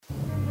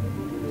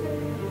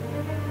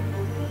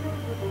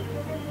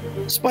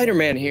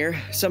Spider-Man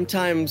here,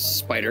 sometimes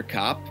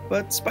Spider-Cop,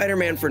 but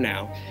Spider-Man for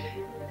now.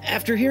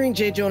 After hearing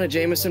J. Jonah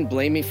Jameson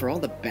blame me for all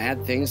the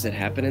bad things that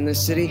happen in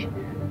this city,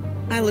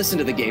 I listened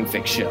to the Game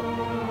Fix show,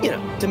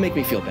 to make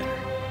me feel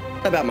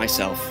better. About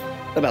myself,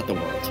 about the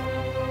world.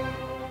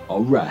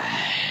 All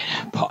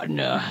right,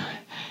 partner.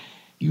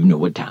 You know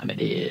what time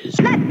it is.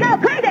 Let's go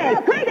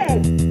crazy!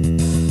 Crazy!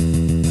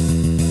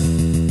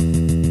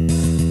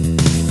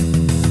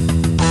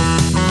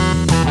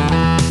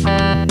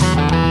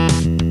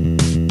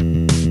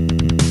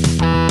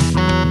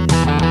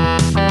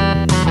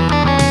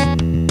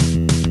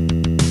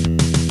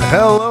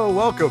 Hello,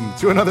 welcome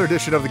to another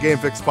edition of the Game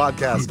Fix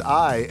podcast.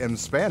 I am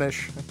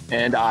Spanish.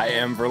 And I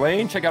am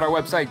Verlaine. Check out our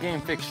website,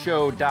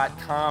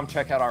 gamefixshow.com.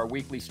 Check out our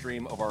weekly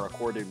stream of our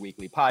recorded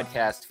weekly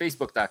podcast,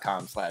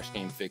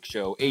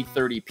 facebook.com/gamefixshow,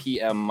 8:30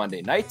 p.m.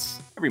 Monday nights,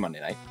 every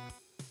Monday night.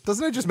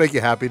 Doesn't it just make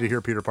you happy to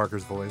hear Peter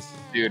Parker's voice?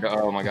 Dude,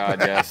 oh my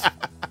God, yes.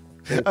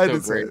 I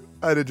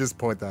did just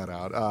point that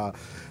out.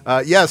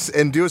 Yes,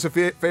 and do us a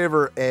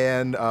favor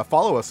and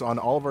follow us on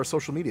all of our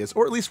social medias,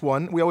 or at least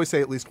one. We always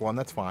say at least one.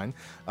 That's fine.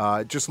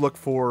 Just look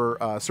for,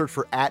 search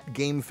for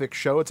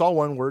 @GameFixShow. It's all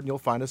one word, and you'll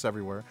find us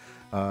everywhere.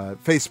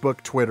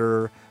 Facebook,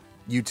 Twitter,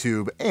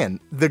 YouTube, and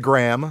the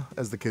Gram,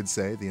 as the kids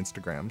say, the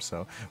Instagram.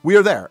 So we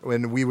are there,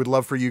 and we would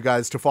love for you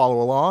guys to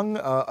follow along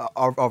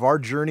of our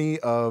journey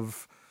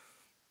of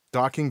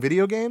docking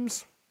video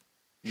games.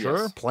 Sure.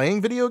 Yes.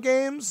 Playing video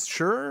games.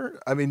 Sure.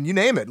 I mean, you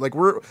name it. Like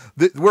we're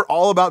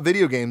all about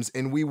video games,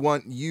 and we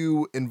want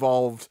you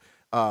involved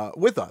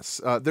with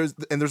us. There's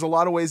a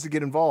lot of ways to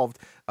get involved.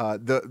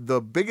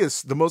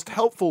 The most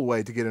helpful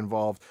way to get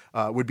involved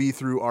would be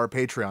through our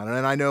Patreon.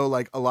 And I know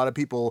like a lot of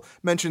people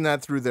mention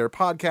that through their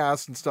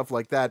podcasts and stuff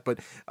like that. But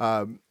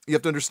you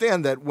have to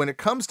understand that when it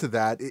comes to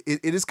that,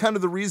 it is kind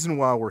of the reason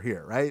why we're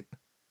here, right?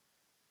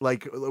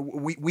 Like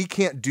we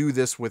can't do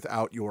this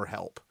without your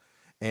help.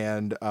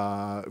 And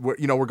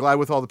we're glad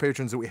with all the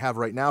patrons that we have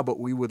right now, but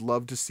we would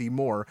love to see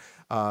more.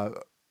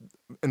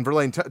 And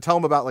Verlaine, tell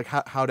them about like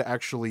how to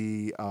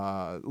actually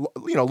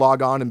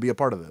log on and be a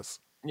part of this.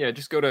 Yeah,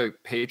 just go to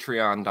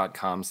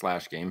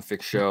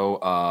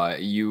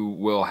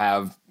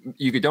patreon.com/gamefixshow.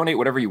 You could donate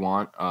whatever you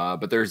want,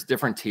 but there's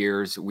different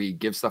tiers. We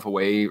give stuff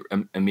away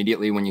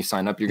immediately when you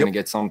sign up. You're going to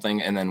get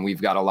something, and then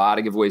we've got a lot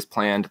of giveaways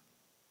planned.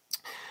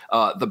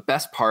 The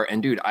best part,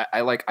 and dude,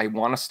 I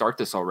want to start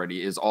this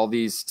already, is all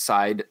these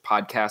side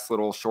podcast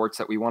little shorts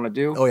that we want to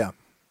do. Oh yeah.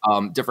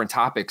 Different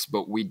topics,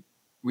 but we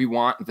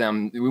want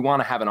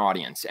to have an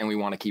audience, and we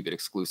want to keep it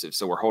exclusive.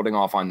 So we're holding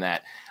off on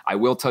that. I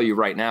will tell you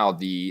right now,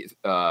 the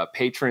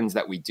patrons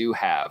that we do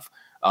have,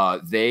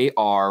 they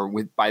are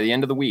by the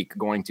end of the week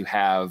going to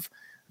have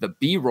the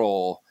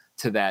B-roll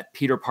to that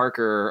Peter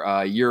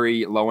Parker,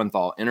 Yuri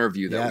Lowenthal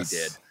interview that we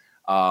did.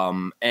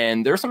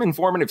 And there's some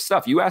informative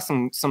stuff. You asked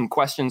some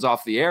questions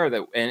off the air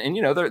there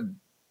are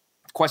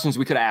questions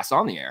we could ask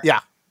on the air. Yeah.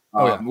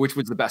 Which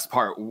was the best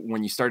part.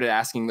 When you started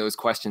asking those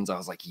questions, I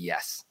was like,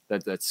 yes,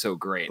 that's so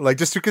great. Like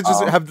just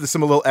have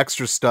some little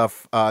extra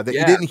stuff that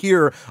you didn't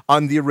hear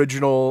on the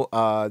original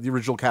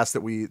cast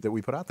that we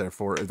put out there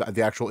for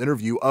the actual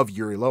interview of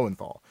Yuri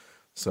Lowenthal.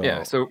 So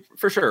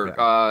for sure,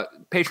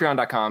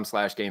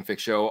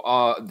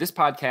 patreon.com/gamefixshow. This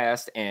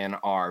podcast and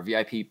our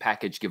VIP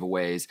package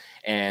giveaways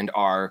and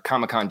our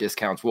Comic-Con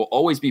discounts will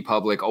always be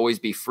public, always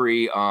be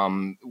free.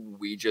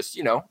 We just,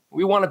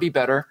 we want to be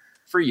better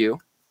for you.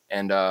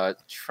 And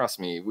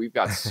trust me, we've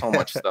got so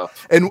much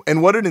stuff.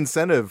 And what an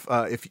incentive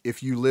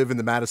if you live in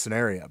the Madison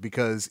area,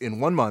 because in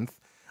 1 month,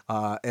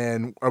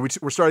 and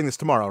we're starting this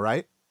tomorrow,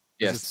 right?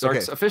 Yes, it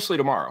starts officially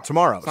tomorrow. It's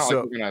not so,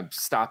 like we're going to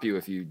stop you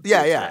if you...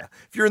 Yeah.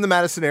 If you're in the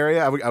Madison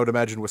area, I would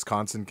imagine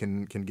Wisconsin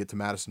can get to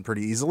Madison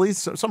pretty easily,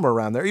 somewhere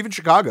around there. Even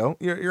Chicago,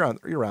 you're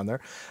around there.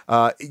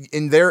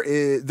 And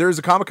there's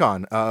a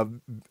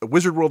Comic-Con,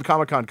 Wizard World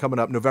Comic-Con coming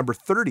up November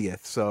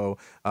 30th. So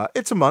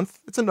it's a month.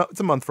 It's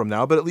a month from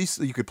now, but at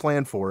least you could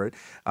plan for it.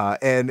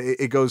 And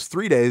it goes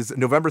 3 days,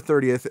 November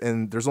 30th,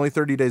 and there's only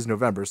 30 days in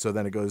November, so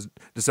then it goes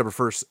December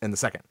 1st and the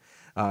 2nd.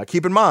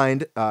 Keep in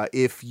mind,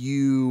 if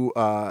you're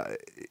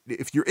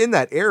in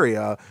that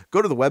area,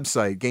 go to the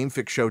website,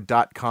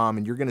 gamefixshow.com,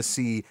 and you're going to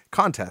see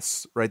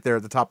contests right there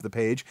at the top of the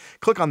page.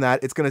 Click on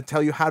that. It's going to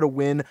tell you how to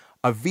win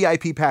a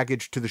VIP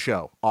package to the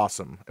show.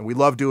 Awesome. And we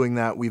love doing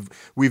that.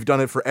 We've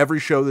done it for every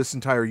show this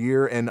entire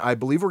year, and I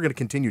believe we're going to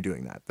continue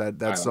doing that.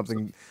 That's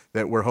something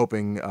that we're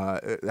hoping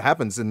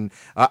happens. And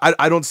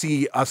I don't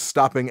see us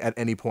stopping at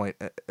any point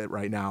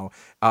right now.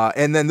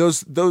 And then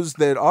those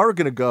that are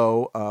going to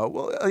go,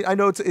 well, I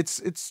know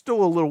it's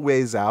still a little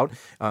ways out,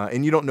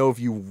 and you don't know if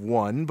you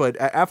won, but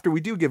after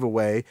we do give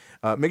away,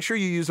 make sure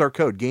you use our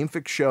code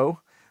GameFixShow.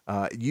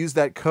 Use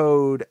that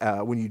code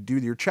when you do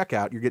your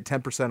checkout. You get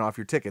 10% off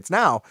your tickets.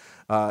 Now,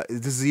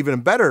 this is even a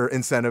better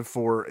incentive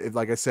for,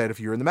 like I said, if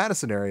you're in the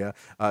Madison area,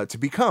 to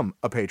become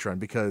a patron,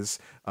 because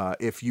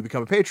if you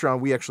become a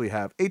patron, we actually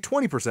have a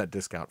 20%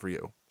 discount for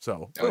you.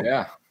 So,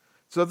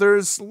 So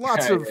there's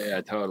lots of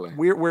totally.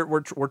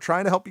 We're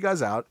trying to help you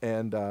guys out,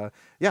 and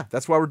yeah,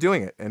 that's why we're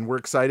doing it, and we're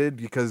excited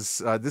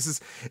because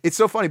it's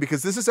so funny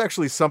because this is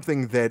actually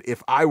something that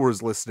if I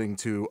was listening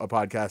to a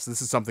podcast,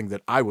 this is something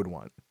that I would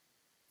want.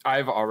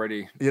 I've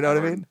already, you know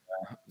what I mean?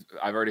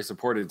 I've already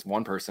supported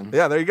one person.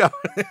 Yeah, there you go.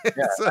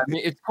 Yeah, I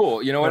mean, it's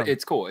cool. You know what?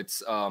 It's cool.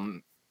 It's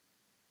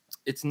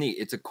neat.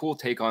 It's a cool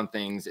take on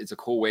things. It's a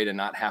cool way to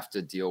not have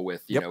to deal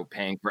with, you know,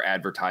 paying for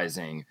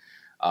advertising.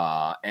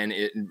 And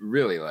it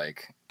really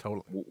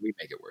totally, we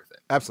make it worth it.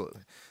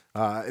 Absolutely.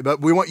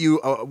 But we want you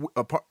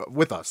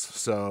with us.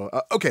 So,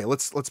 okay,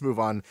 let's move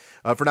on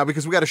for now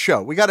because we got a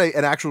show. We got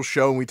an actual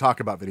show and we talk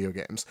about video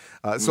games.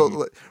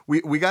 So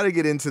we got to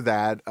get into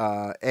that.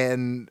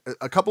 And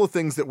a couple of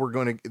things that we're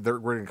going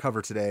to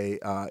cover today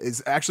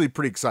is actually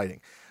pretty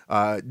exciting.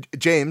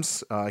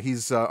 James,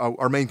 he's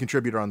our main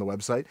contributor on the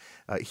website.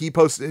 He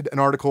posted an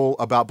article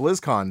about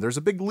BlizzCon. There's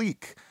a big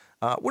leak.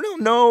 We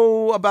don't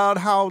know about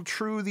how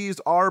true these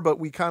are, but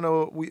we're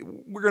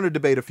going to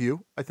debate a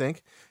few, I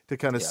think, to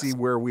kind of see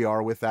where we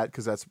are with that,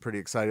 because that's pretty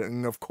exciting.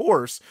 And of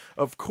course,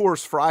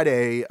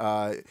 Friday,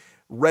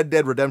 Red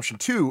Dead Redemption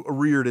 2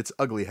 reared its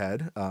ugly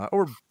head,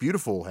 or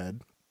beautiful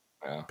head,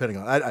 depending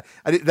on.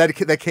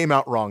 That came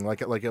out wrong,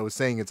 like I was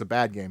saying, it's a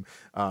bad game,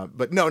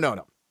 but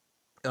no.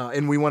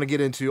 And we want to get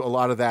into a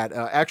lot of that.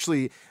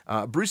 Actually,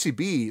 Brucey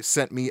B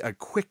sent me a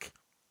quick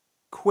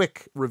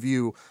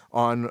review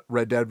on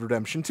Red Dead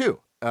Redemption 2.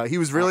 He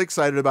was really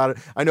excited about it.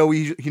 I know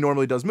he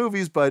normally does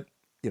movies, but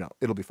you know,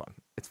 it'll be fun.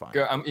 It's fine.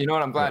 You know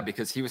what? I'm glad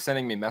because he was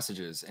sending me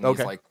messages and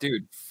he's like,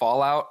 dude,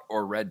 Fallout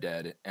or Red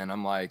Dead? And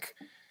I'm like,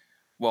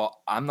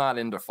 well, I'm not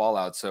into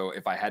Fallout. So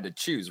if I had to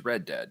choose,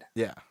 Red Dead.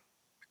 Yeah.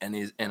 And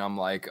I'm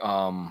like,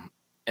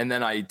 and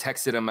then I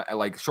texted him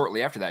like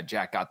shortly after that,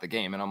 Jack got the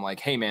game. And I'm like,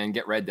 hey man,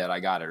 get Red Dead. I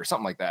got it or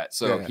something like that.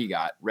 So he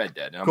got Red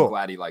Dead. And I'm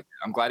glad he liked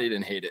it. I'm glad he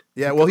didn't hate it.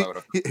 Yeah. Well,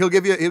 he'll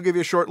give you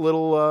a short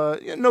little,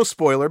 no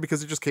spoiler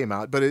because it just came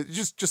out, but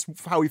it's just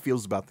how he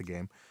feels about the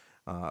game.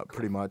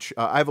 Pretty much.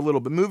 I have a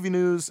little bit of movie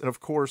news. And of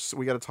course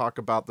we got to talk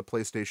about the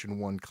PlayStation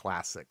 1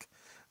 Classic.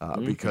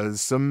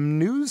 Because some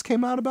news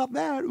came out about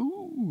that.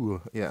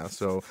 Ooh, yeah.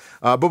 So,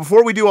 but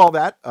before we do all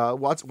that,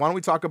 why don't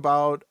we talk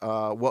about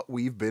what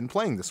we've been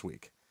playing this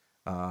week?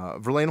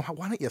 Verlaine,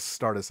 why don't you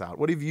start us out?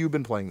 What have you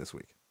been playing this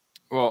week?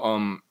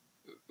 Well,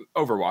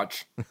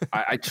 Overwatch.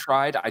 I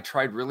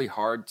tried really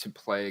hard to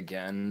play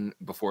again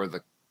before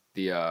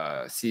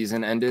the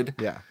season ended.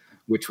 Yeah.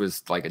 Which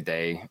was like a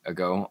day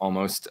ago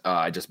almost.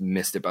 I just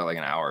missed it by like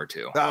an hour or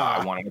two.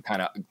 I wanted to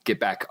kind of get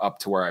back up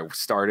to where I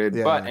started.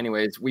 Yeah. But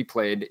anyways, we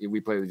played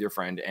with your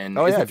friend, and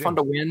isn't it fun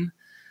to win?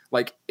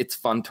 Like, it's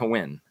fun to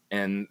win.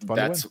 And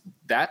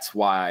that's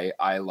why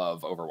I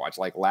love Overwatch.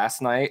 Like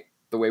last night,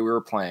 the way we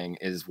were playing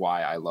is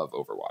why I love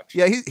Overwatch.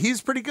 Yeah,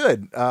 he's pretty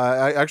good.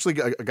 I actually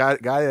a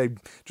guy I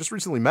just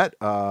recently met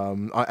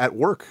at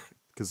work,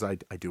 because I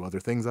do other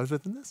things other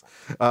than this.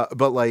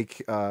 But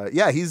like,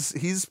 yeah,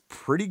 he's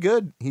pretty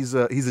good. He's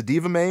a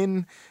diva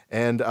main,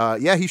 and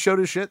yeah, he showed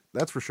his shit.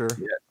 That's for sure.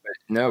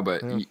 Yeah,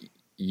 but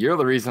you're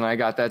the reason I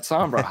got that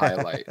Sombra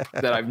highlight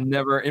that I've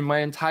never in my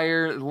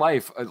entire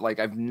life. Like,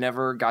 I've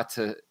never got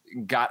a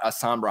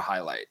Sombra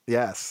highlight.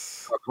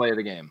 Yes. Or play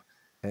the game.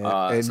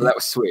 And so that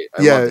was sweet.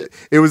 I loved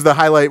it was the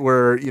highlight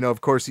where, you know, of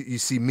course you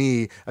see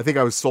me, I think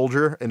I was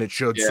Soldier, and it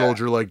showed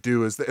Soldier like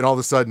do as, and all of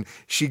a sudden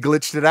she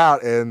glitched it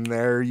out and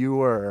there you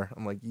were.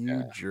 I'm like,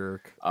 you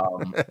jerk.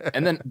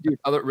 And then dude,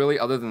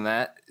 other than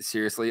that,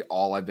 seriously,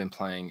 all I've been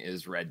playing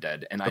is Red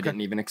Dead, and I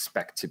didn't even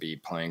expect to be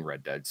playing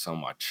Red Dead so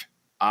much.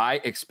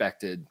 I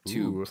expected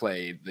to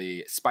play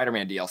the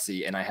Spider-Man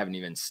DLC, and I haven't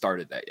even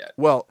started that yet.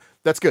 Well,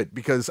 that's good,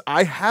 because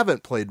I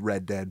haven't played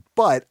Red Dead,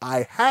 but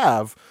I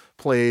have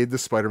played the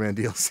Spider-Man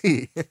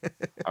DLC.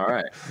 All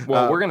right.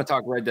 Well, we're going to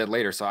talk Red Dead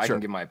later, so I can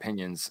give my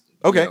opinions.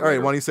 Okay. All right.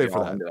 Why don't you save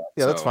for that?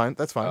 Yeah, that's fine.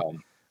 That's fine.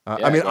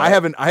 I mean, I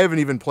haven't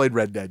even played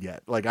Red Dead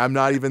yet. Like, I'm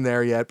not even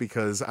there yet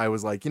because I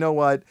was like, you know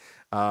what?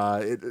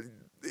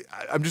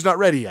 I'm just not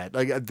ready yet.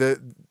 Like, the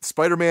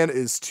Spider-Man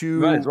is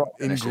too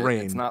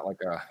ingrained. It's not like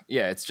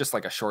it's just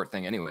like a short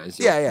thing anyways.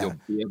 You'll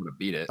be able to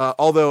beat it.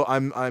 Although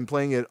I'm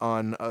playing it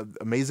on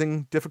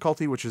amazing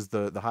difficulty, which is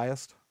the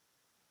highest.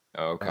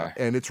 Oh, okay.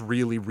 And it's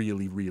really,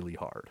 really, really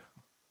hard.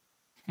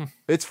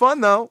 It's fun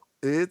though.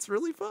 It's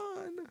really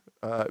fun.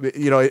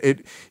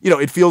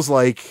 It feels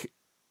like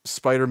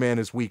Spider-Man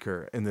is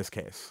weaker in this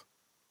case,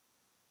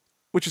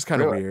 which is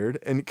kind of weird,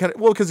 and kind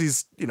of because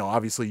he's,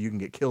 obviously you can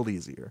get killed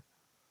easier.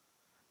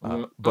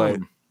 But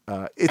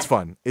it's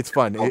fun. It's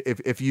fun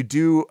if you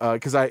do,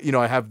 because I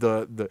have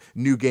the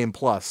new game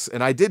plus,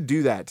 and I did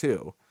do that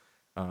too.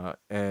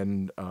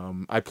 And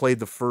I played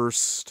the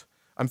first.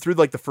 I'm through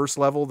like the first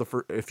level,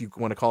 if you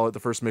want to call it the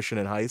first mission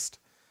in Heist,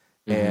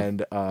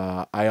 and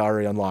I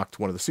already unlocked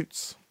one of the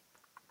suits.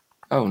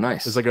 Oh,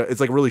 nice! It's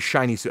like a really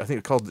shiny suit. I think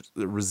it's called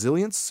the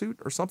Resilience suit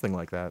or something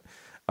like that.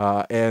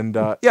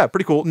 Yeah,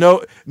 pretty cool.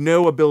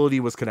 No ability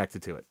was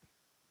connected to it.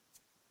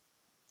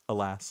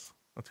 Alas.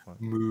 That's fine.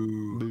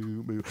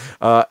 Moo.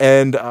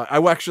 And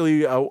I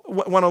actually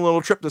went on a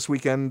little trip this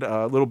weekend,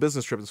 a little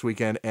business trip this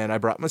weekend, and I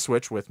brought my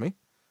Switch with me,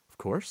 of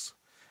course.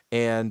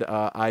 and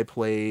I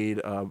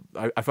played.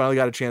 I finally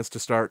got a chance to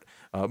start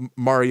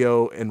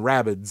Mario and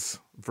Rabbids.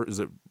 Is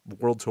it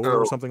World Tour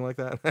or something like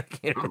that? I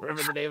can't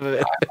remember the name of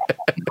it.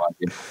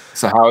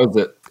 So how is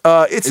it?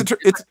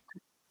 It's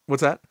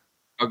what's that?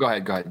 Oh, go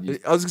ahead.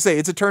 I was gonna say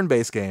it's a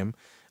turn-based game,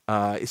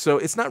 so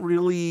it's not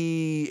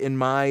really in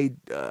my.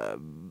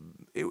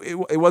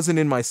 It wasn't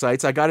in my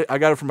sights. I got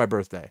it for my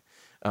birthday,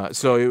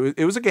 so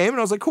it was a game, and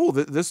I was like, cool,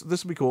 this will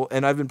be cool.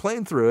 And I've been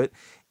playing through it,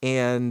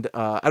 and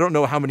I don't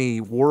know how many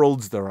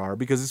worlds there are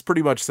because it's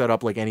pretty much set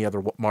up like any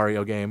other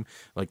Mario game.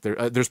 Like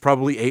there's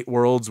probably 8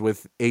 worlds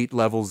with 8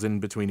 levels in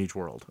between each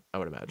world. I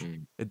would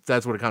imagine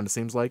that's what it kind of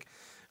seems like.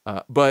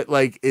 But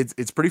like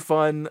it's pretty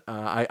fun.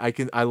 I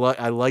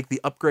like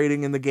the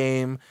upgrading in the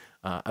game.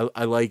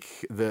 I like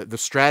the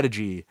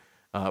strategy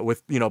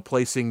with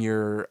placing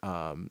your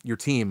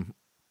team,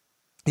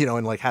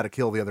 and like how to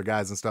kill the other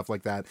guys and stuff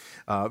like that.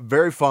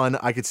 Very fun.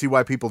 I could see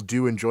why people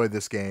do enjoy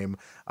this game.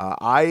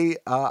 I'm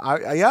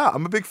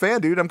a big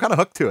fan, dude. I'm kind of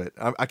hooked to it.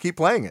 I keep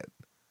playing it.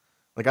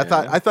 Like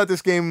I thought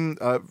this game.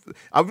 I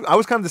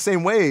was kind of the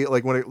same way.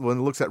 Like when it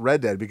looks at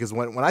Red Dead, because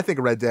when I think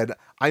of Red Dead,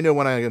 I know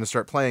when I'm going to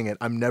start playing it.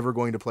 I'm never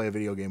going to play a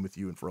video game with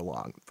you for a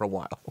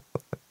while.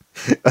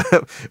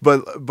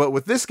 but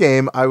with this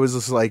game, I was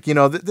just like,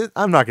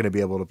 I'm not going to be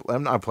able to.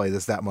 I'm not play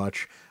this that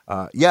much.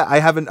 I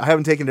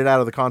haven't taken it out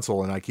of the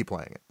console, and I keep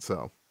playing it.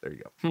 So there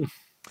you go.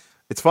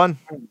 It's fun.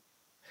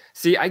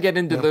 See, I get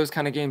into those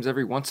kind of games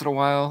every once in a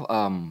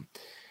while.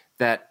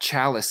 That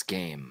Chalice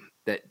game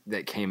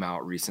that came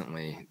out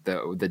recently,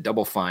 the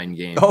Double Fine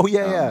game. Oh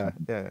yeah.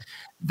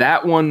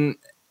 That one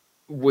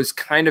was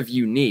kind of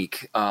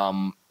unique.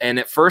 And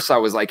at first I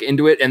was like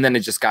into it, and then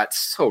it just got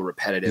so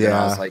repetitive. And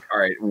I was like, all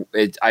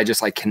right, I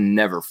just like can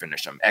never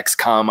finish them.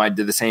 XCOM, I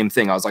did the same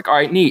thing. I was like, all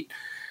right, neat.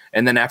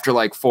 And then after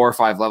like 4 or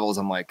 5 levels,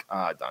 I'm like,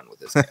 done with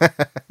this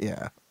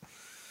game.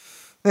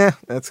 Yeah,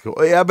 that's cool.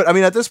 Yeah, but I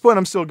mean, at this point,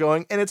 I'm still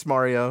going, and it's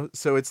Mario,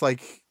 so it's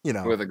like, with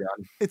a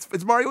gun.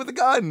 It's Mario with a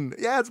gun.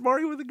 Yeah, it's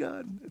Mario with a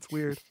gun. It's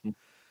weird.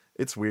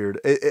 It's weird,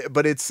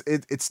 but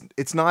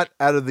it's not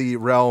out of the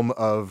realm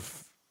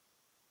of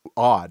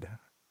odd.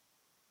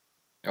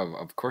 Oh,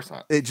 of course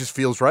not. It just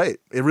feels right.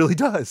 It really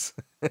does.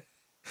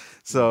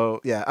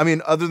 So yeah, I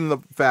mean, other than the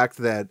fact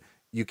that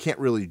you can't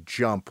really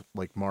jump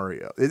like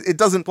Mario, it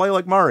doesn't play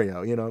like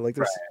Mario. Like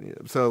there's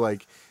so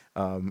like.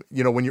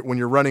 When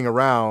you're running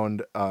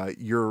around,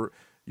 you're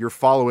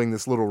following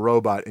this little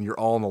robot, and you're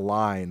all in a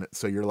line.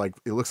 So you're like,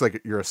 it looks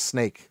like you're a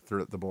snake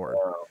through the board,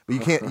 but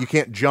you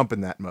can't jump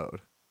in that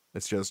mode.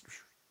 It's just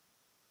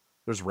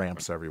there's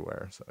ramps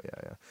everywhere. So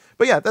yeah.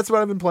 But yeah, that's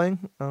what I've been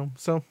playing.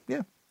 So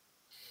yeah.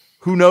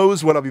 Who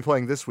knows what I'll be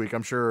playing this week?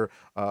 I'm sure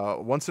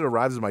once it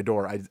arrives at my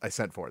door, I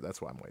sent for it.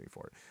 That's why I'm waiting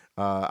for it.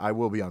 I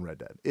will be on Red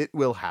Dead. It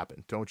will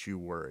happen. Don't you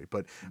worry.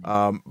 But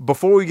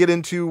before we get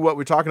into what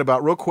we're talking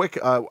about, real quick,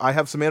 I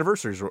have some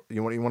anniversaries.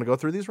 You want to go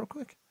through these real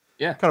quick?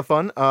 Yeah, kind of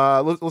fun.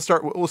 We'll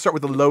start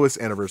with the lowest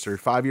anniversary,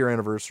 5-year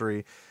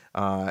anniversary.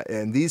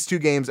 And these 2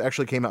 games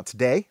actually came out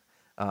today.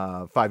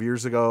 5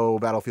 years ago,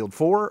 Battlefield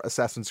 4,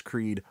 Assassin's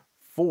Creed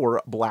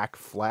 4, Black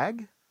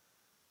Flag.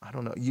 I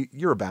don't know.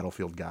 You're a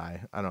Battlefield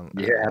guy.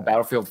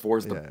 Battlefield 4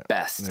 is the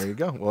best. There you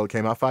go. Well, it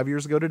came out 5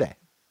 years ago today.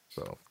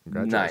 So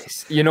congratulations.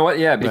 Nice. You know what?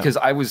 Yeah, because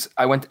I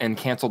went and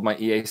canceled my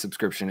EA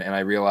subscription, and I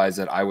realized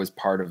that I was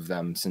part of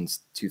them since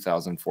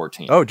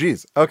 2014. Oh,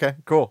 geez. Okay,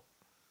 cool.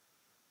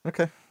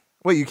 Okay.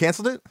 Wait, you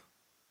canceled it?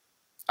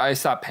 I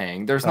stopped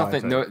paying. There's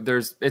nothing.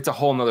 It's a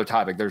whole nother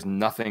topic. There's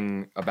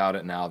nothing about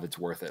it now that's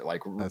worth it.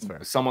 Like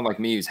someone like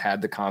me who's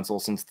had the console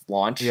since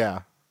launch.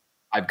 Yeah.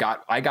 I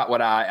got what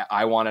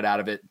I wanted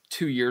out of it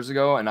 2 years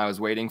ago, and I was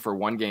waiting for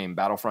one game,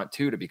 Battlefront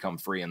 2, to become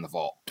free in the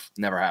vault.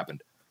 Never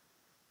happened.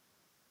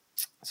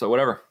 So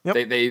whatever.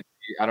 Yep. They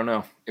I don't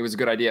know. It was a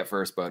good idea at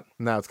first, but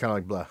now it's kind of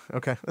like blah.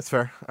 Okay, that's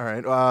fair. All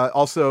right.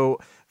 Also,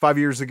 5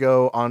 years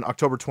ago on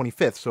October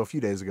 25th, so a few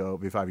days ago, it'll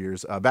be 5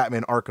 years.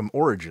 Batman: Arkham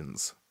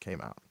Origins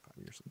came out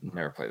 5 years ago.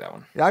 Never played that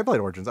one. Yeah, I played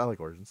Origins. I like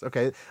Origins.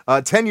 Okay.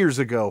 10 years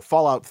ago,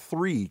 Fallout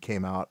 3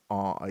 came out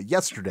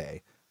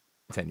yesterday.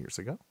 10 years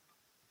ago.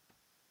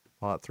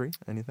 Fallout 3,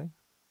 anything?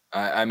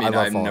 I've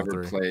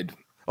never played.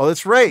 Oh,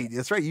 that's right.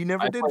 You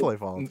never did play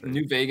Fallout 3.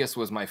 New Vegas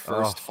was my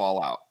first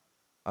Fallout.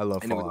 I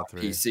love Fallout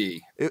 3.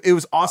 PC. It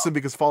was awesome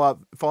because Fallout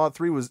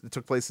 3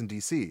 took place in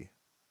DC.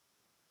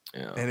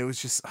 Yeah. And it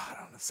was just, I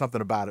don't know,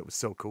 something about it was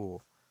so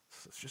cool.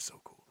 It's just so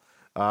cool.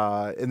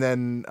 And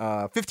then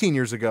 15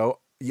 years ago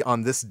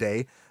on this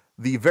day,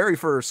 the very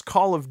first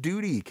Call of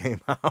Duty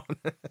came out.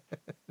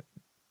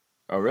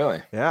 Oh,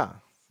 really? Yeah.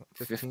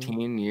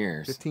 15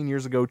 years. 15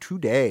 years ago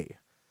today.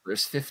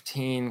 There's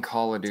 15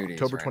 Call of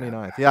Duties. October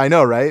 29th. Yeah, I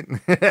know, right?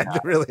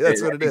 Really, that's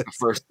what it is.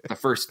 The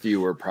first few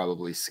were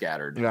probably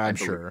scattered. Yeah, I'm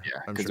sure. Yeah,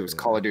 because it was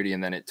Call of Duty,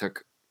 and then it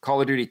took Call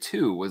of Duty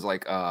 2 was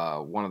like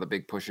one of the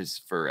big pushes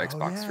for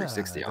Xbox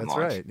 360 on launch.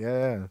 That's right.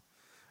 Yeah.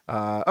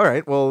 All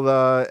right.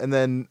 Well, and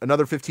then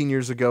another 15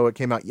 years ago, it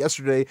came out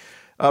yesterday.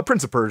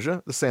 Prince of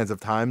Persia: The Sands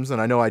of Times,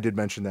 and I know I did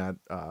mention that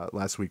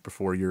last week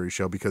before Yuri's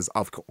show because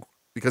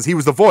he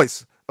was the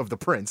voice of the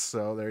prince.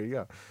 So there you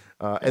go.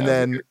 And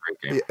then,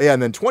 yeah,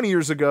 and then 20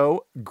 years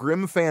ago,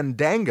 Grim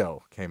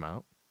Fandango came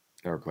out.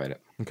 Never played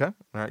it. Okay, all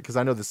right, because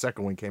I know the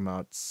second one came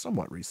out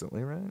somewhat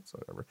recently, right? So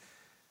whatever.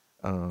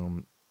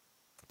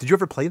 Did you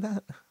ever play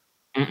that?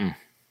 Mm-mm.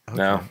 Okay.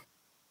 No.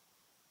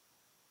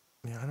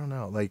 Yeah, I don't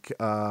know. Like,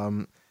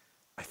 I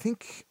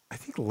think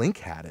Link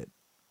had it,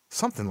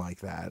 something like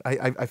that.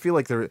 I feel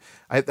like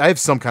I have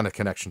some kind of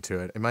connection to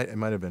it. It might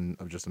have been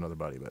of just another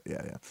buddy, but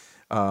yeah.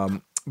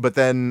 But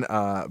then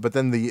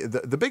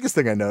the biggest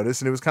thing I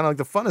noticed, and it was kind of like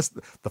the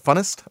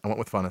funnest. I went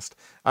with funnest.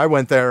 I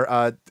went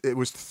there. It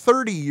was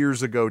 30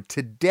 years ago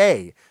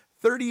today.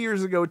 30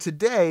 years ago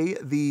today,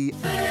 the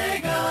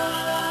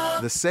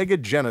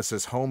Sega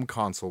Genesis home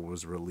console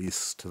was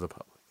released to the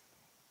public.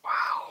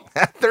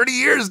 Wow. 30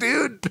 years,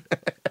 dude.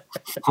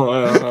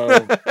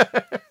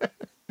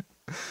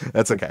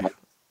 That's okay.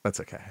 That's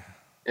okay.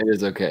 It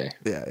is okay.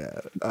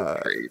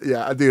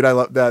 Yeah, dude, I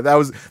love that.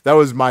 That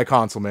was my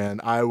console,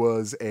 man. I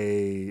was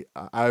a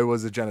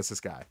Genesis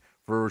guy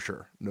for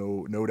sure.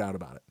 No doubt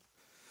about it.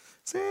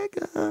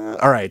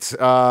 Sega. All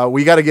right,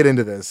 we got to get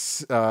into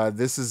this.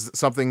 This is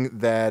something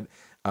that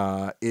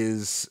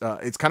is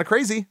it's kind of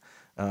crazy.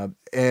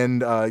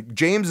 And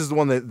James is the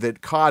one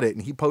that caught it,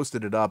 and he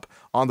posted it up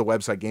on the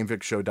website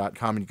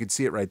gamefixshow.com, and you can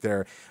see it right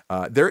there.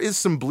 There is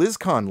some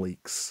BlizzCon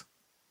leaks.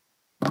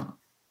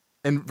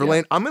 And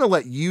Verlaine, I'm going to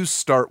let you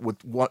start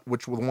with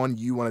which one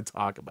you want to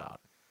talk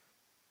about,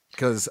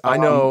 because I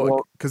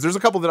know because there's a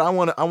couple that I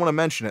want to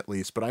mention at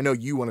least, but I know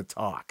you want to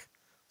talk.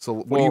 So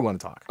what do you want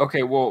to talk?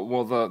 Okay,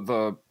 well,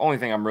 the only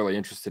thing I'm really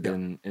interested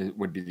in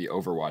would be the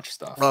Overwatch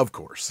stuff. Of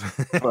course.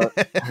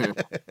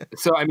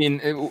 So I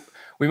mean,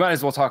 we might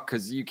as well talk,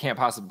 because you can't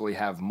possibly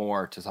have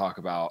more to talk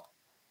about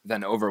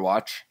than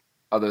Overwatch,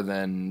 other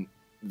than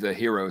the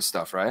Heroes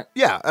stuff, right?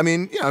 Yeah, I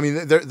mean,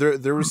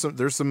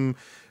 there's some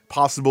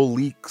possible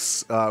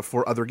leaks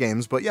for other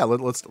games, but yeah,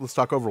 let's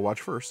talk Overwatch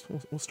first.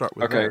 We'll start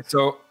with okay. That.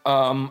 So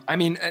I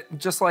mean,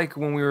 just like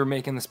when we were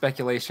making the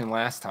speculation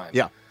last time,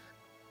 yeah.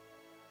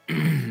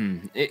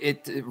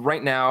 it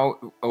right now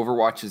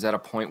Overwatch is at a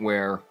point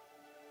where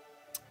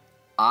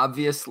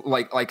obvious,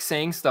 like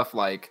saying stuff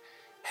like,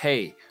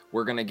 hey,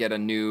 we're gonna get a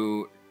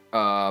new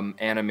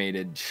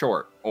animated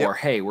short, or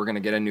hey, we're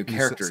gonna get a new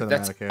character.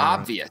 That's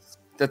obvious.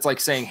 That's like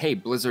saying, hey,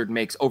 Blizzard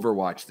makes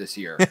Overwatch this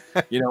year.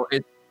 You know,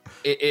 it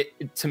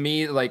to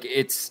me, like,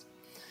 it's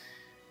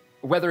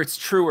whether it's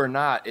true or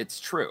not, it's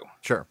true.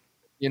 Sure.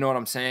 You know what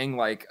I'm saying?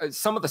 Like,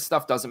 some of the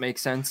stuff doesn't make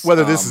sense.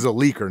 Whether this is a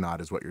leak or not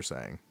is what you're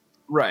saying.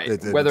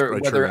 Right. Whether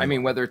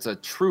it's a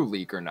true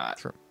leak or not.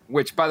 Sure.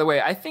 Which, by the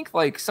way, I think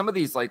like some of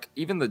these, like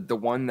even the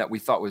one that we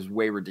thought was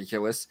way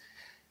ridiculous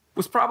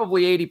was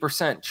probably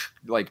 80%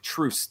 like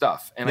true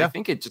stuff. And I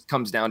think it just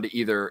comes down to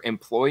either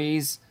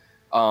employees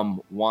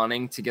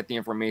wanting to get the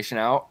information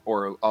out,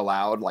 or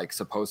allowed, like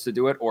supposed to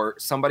do it, or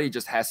somebody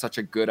just has such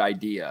a good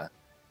idea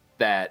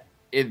that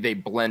they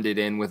blend it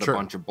in with a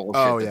bunch of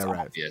bullshit that's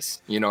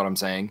obvious. You know what I'm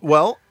saying?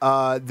 Well,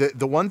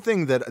 the one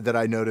thing that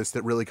I noticed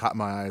that really caught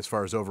my eye as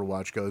far as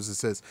Overwatch goes, it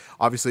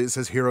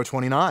says Hero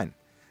 29.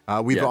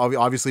 We've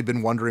obviously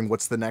been wondering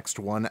what's the next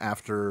one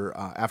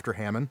after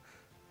Hammond,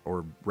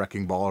 or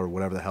Wrecking Ball, or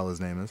whatever the hell his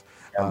name is.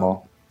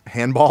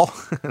 Handball.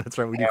 That's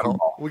right.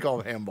 We call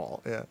him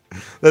Handball. Yeah,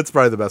 that's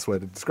probably the best way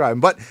to describe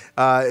him. But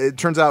it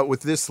turns out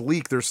with this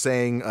leak, they're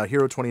saying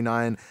Hero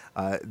 29.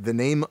 The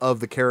name of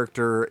the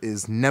character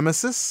is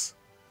Nemesis,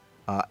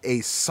 a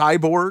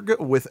cyborg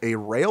with a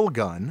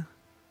railgun.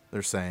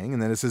 They're saying,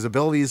 and then it says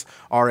abilities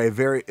are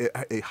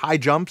a high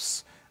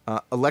jumps,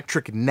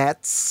 electric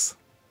nets.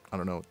 I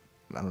don't know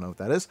what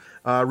that is.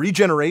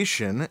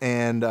 Regeneration,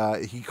 and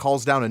he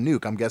calls down a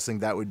nuke. I'm guessing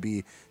that would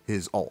be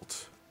his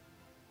ult.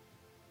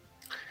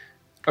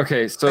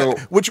 Okay, so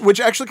which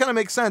actually kind of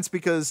makes sense,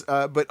 because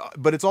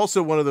but it's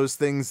also one of those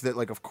things that,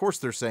 like, of course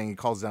they're saying he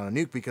calls down a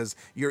nuke because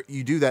you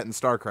do that in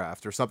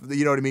StarCraft or something.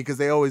 You know what I mean? Because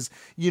they always,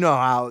 you know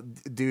how,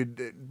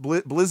 dude,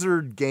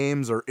 Blizzard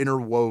games are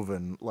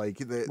interwoven. Like,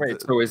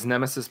 so is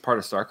Nemesis part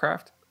of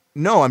StarCraft?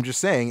 No, I'm just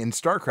saying in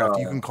StarCraft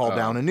you can call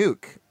down a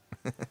nuke.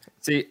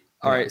 See,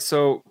 all right,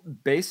 so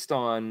based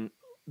on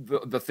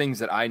the things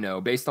that I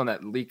know, based on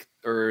that leak,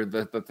 or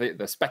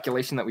the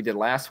speculation that we did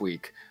last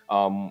week,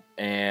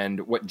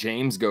 and what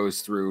James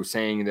goes through,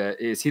 saying that,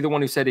 is he the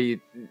one who said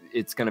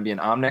it's going to be an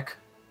Omnic?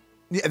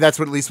 Yeah, that's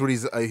at least what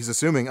he's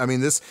assuming. I mean,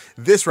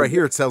 this right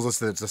here, it tells us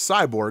that it's a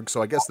cyborg,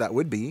 so I guess that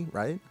would be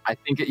right. I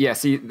think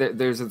see,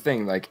 there's a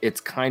thing, like,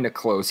 it's kind of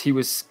close. He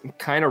was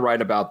kind of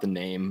right about the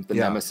name, the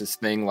Nemesis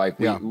thing. Like,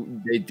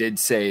 they did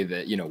say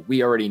that, you know,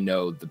 we already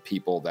know the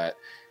people that.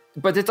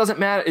 But it doesn't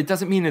matter. It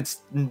doesn't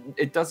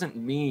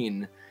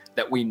mean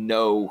that we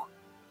know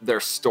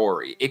their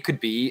story. It could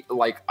be,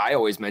 like I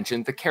always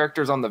mention, the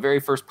characters on the very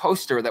first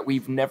poster that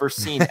we've never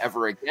seen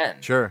ever again.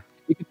 Sure.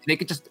 They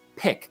could just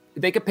pick.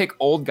 They could pick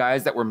old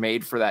guys that were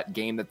made for that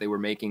game that they were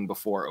making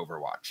before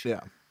Overwatch.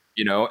 Yeah.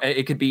 You know,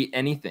 it could be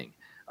anything.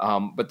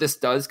 But this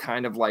does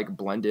kind of like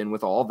blend in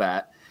with all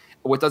that.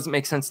 What doesn't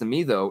make sense to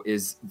me, though,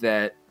 is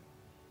that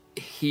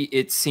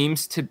it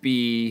seems to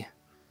be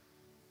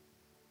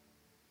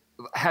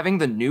having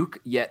the nuke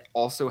yet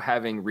also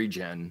having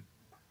regen.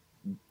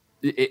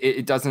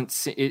 It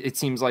doesn't. It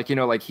seems like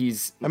like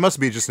he's. It must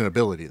be just an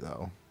ability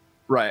though.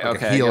 Right. Like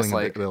okay. a healing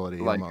I guess ability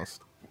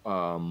almost.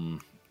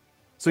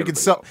 So he could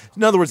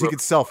in other words, he could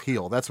self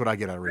heal. That's what I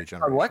get out of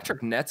regeneration.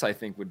 Electric nets, I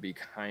think, would be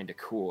kind of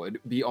cool. It'd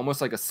be almost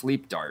like a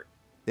sleep dart.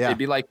 Yeah. It'd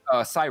be like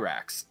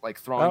Cyrax, like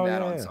throwing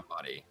that on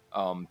somebody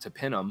to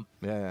pin them.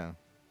 Yeah.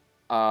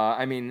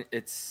 I mean,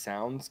 it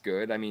sounds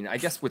good. I mean, I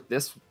guess with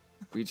this,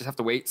 we just have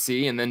to wait,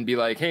 see, and then be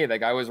like, hey, that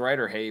guy was right,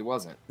 or hey, he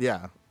wasn't.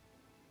 Yeah.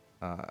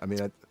 I mean,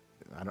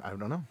 I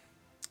don't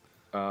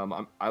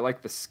know. I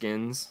like the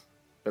skins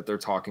that they're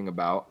talking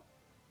about.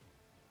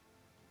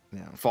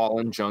 Yeah.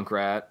 Fallen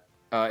Junkrat.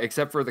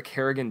 Except for the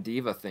Kerrigan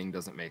Diva thing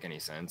doesn't make any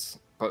sense.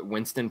 But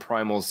Winston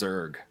Primal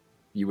Zerg,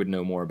 you would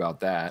know more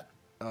about that.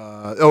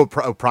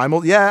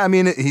 Primal. Yeah, I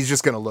mean, he's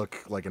just gonna look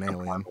like an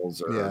alien.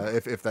 Yeah,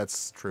 if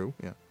that's true.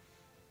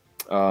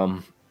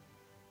 Yeah.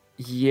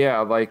 Yeah,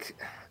 like,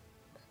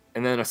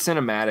 and then a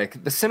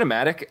cinematic. The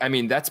cinematic. I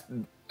mean,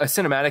 a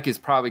cinematic is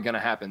probably gonna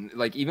happen.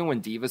 Like, even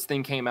when Diva's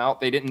thing came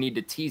out, they didn't need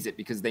to tease it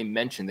because they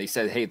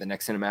said, hey, the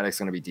next cinematic's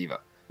gonna be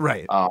Diva.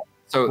 Right.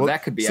 So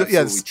that could be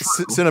absolutely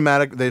true.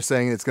 Cinematic. They're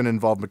saying it's going to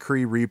involve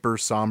McCree, Reaper,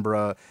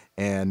 Sombra,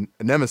 and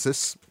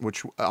Nemesis,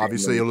 which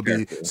obviously it'll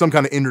be some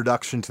kind of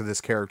introduction to this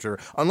character.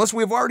 Unless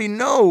we've already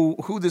know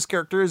who this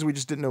character is, we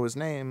just didn't know his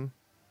name.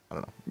 I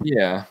don't know.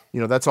 Yeah,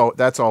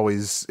 that's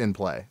always in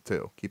play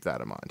too. Keep that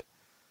in mind.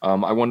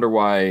 I wonder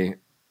why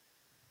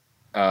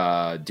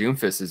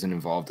Doomfist isn't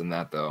involved in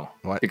that though.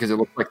 What? Because it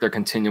looks like they're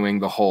continuing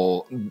the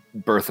whole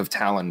Birth of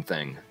Talon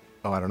thing.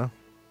 Oh, I don't know.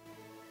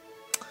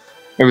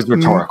 It was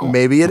rhetorical.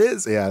 Maybe it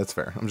is. Yeah, that's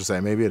fair. I'm just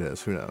saying, maybe it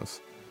is. Who knows?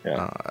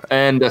 Yeah.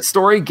 And a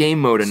story game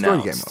mode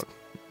announced. Story game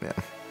mode.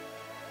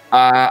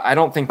 Yeah. I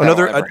don't think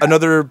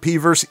another P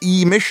versus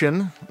E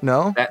mission.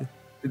 No.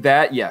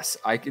 That yes,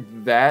 I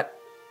could that.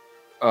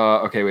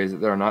 Okay, wait.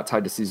 They are not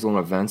tied to seasonal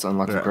events,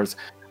 unlike cards.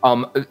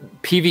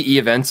 PvE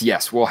events,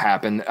 yes, will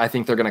happen. I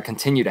think they're going to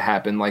continue to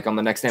happen. Like on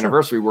the next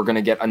anniversary, we're going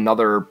to get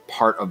another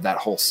part of that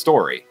whole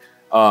story.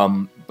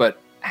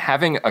 But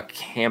having a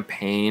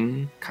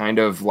campaign kind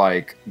of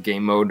like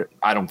game mode,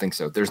 I don't think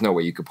so. There's no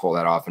way you could pull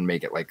that off and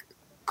make it like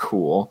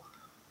cool.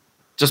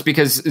 Just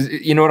because,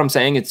 you know what I'm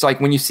saying? It's like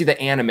when you see the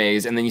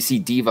animes and then you see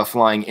Diva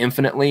flying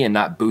infinitely and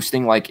not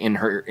boosting like in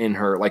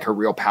her like her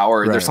real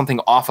power. Right. There's something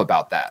off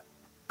about that.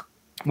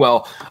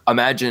 Well,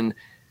 imagine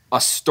a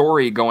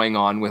story going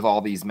on with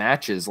all these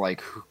matches.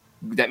 Like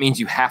that means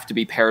you have to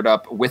be paired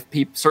up with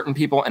certain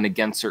people and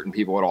against certain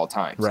people at all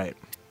times. Right.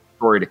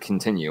 Story to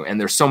continue.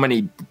 And there's so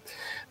many.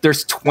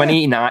 There's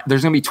 29.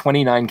 There's going to be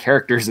 29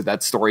 characters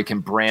that story can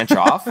branch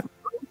off.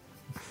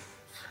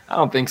 I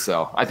don't think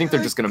so. I think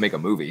they're just going to make a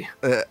movie.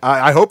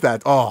 I hope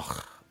that. Oh,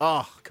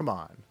 come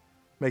on,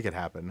 make it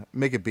happen.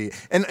 Make it be.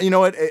 And you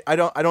know what? I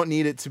don't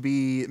need it to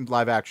be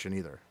live action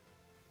either.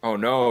 Oh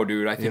no,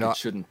 dude! I think it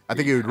shouldn't. I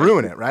think it would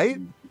ruin it, right?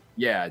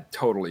 Yeah,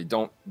 totally.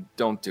 Don't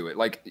do it.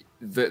 Like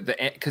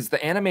because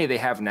the anime they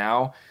have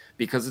now,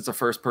 because it's a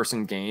first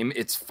person game,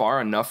 it's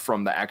far enough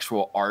from the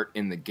actual art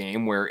in the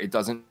game where it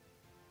doesn't.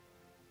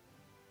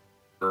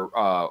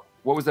 What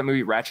was that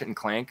movie, Ratchet and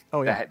Clank?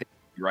 Oh yeah,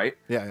 right.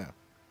 Yeah.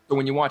 So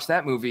when you watch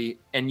that movie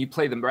and you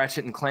play the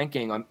Ratchet and Clank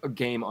game on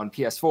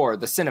PS4,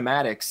 the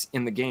cinematics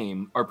in the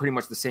game are pretty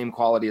much the same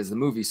quality as the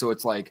movie. So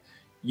it's like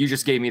you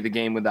just gave me the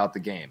game without the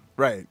game.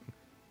 Right.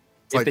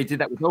 If they did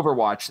that with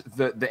Overwatch,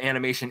 the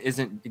animation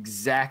isn't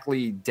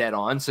exactly dead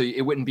on, so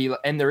it wouldn't be.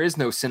 And there is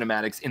no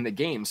cinematics in the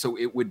game, so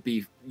it would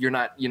be you're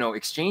not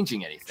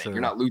exchanging anything. Sure.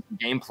 You're not losing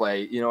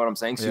gameplay. You know what I'm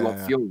saying? So you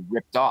won't feel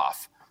ripped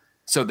off.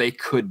 So they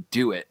could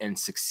do it and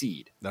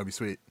succeed. That'd be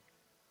sweet.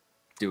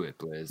 Do it,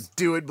 Blizz.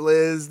 Do it,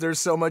 Blizz. There's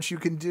so much you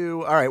can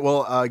do. All right.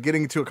 Well,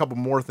 getting to a couple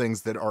more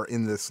things that are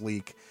in this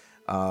leak.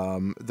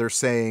 They're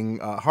saying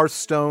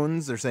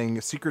Hearthstones. They're saying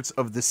Secrets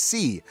of the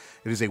Sea.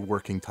 It is a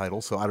working title,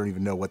 so I don't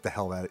even know what the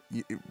hell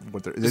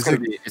it's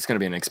going to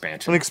be an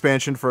expansion. An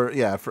expansion for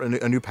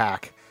a new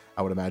pack.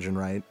 I would imagine,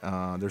 right?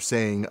 They're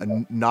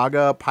saying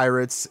Naga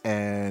Pirates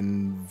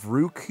and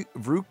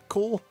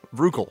Vrukul.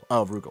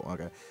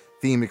 Okay.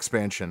 Theme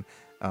expansion.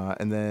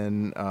 And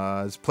then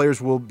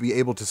players will be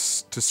able to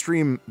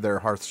stream their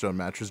Hearthstone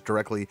matches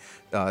directly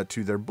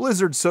to their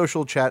Blizzard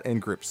social chat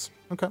and groups.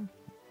 Okay.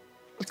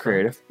 That's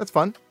creative. That's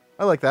fun.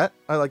 I like that.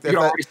 You could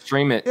already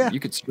stream it. Yeah.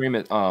 You could stream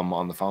it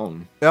on the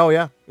phone. Oh,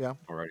 yeah.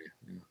 Already.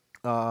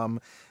 Yeah.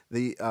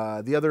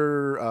 The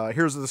other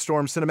Heroes of the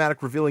Storm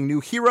cinematic revealing new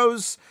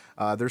heroes.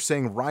 They're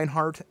saying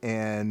Reinhardt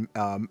and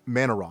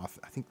Manaroth.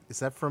 I think, is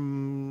that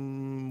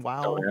from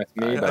WoW? Don't ask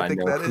me, but I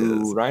know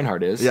who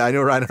Reinhardt is. Yeah, I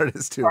know Reinhardt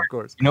is too, of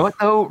course. You know what,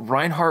 though?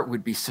 Reinhardt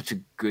would be such a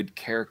good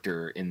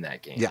character in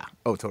that game. Yeah.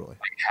 Oh, totally.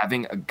 Like,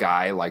 having a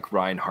guy like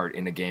Reinhardt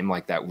in a game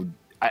like that would,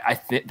 I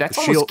think that's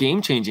almost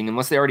game-changing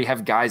unless they already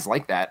have guys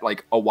like that.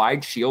 Like a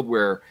wide shield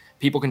where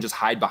people can just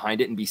hide behind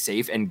it and be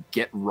safe and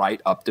get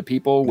right up to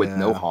people with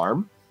no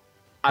harm.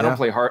 I don't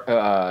play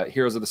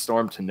Heroes of the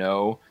Storm to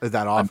know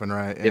that often,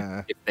 right?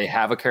 Yeah. If they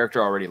have a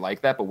character already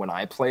like that, but when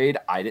I played,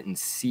 I didn't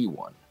see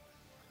one.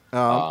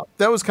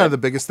 That was kind of the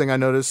biggest thing I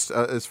noticed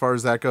as far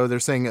as that go. They're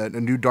saying a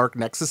new Dark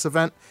Nexus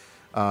event.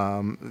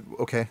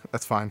 Okay,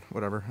 that's fine.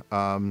 Whatever.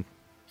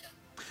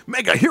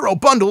 Mega Hero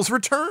Bundles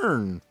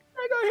return.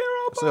 Mega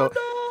Hero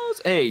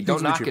Bundles. Hey,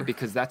 don't knock it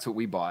because that's what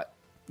we bought.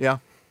 Yeah,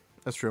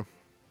 that's true.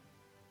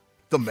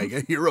 The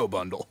Mega Hero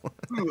Bundle.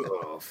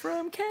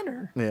 From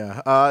Kenner.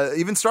 Yeah.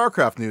 Even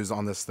StarCraft news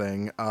on this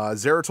thing.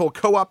 Zeratol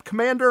Co-op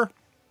Commander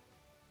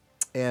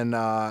and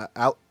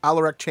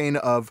Alarak Chain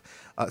of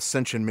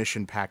Ascension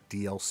Mission Pack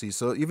DLC.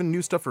 So even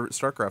new stuff for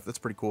StarCraft. That's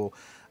pretty cool.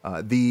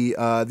 The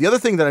other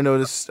thing that I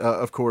noticed,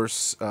 of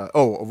course, I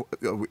want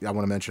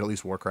to mention at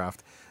least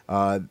Warcraft.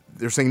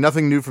 They're saying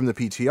nothing new from the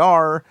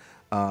PTR,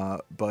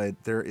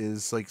 but there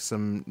is like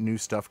some new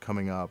stuff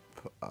coming up.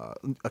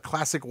 A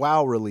classic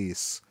WoW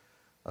release.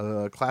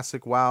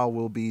 Classic WoW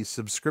will be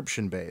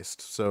subscription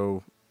based.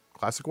 So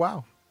classic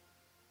WoW.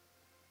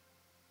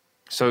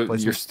 So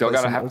you're still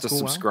gotta have to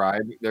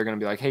subscribe. WoW? They're gonna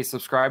be like, "Hey,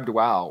 subscribe to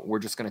WoW. We're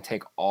just gonna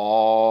take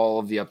all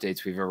of the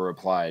updates we've ever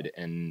applied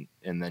and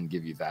then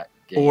give you that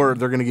game." Or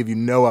they're gonna give you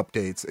no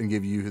updates and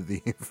give you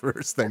the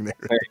first thing they.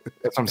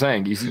 That's what I'm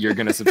saying. You're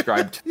gonna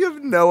subscribe. You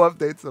have no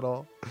updates at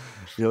all.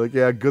 You're like,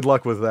 yeah, good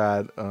luck with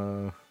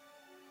that.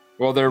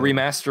 Well, they're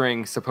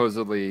remastering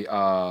supposedly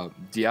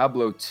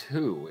Diablo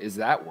 2. Is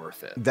that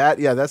worth it?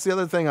 That's the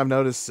other thing I've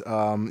noticed.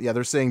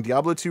 They're saying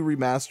Diablo 2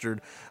 remastered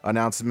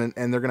announcement,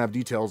 and they're gonna have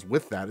details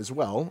with that as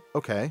well.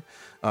 Okay.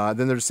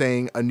 Then they're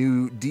saying a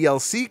new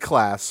DLC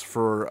class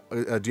for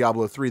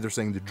Diablo 3. They're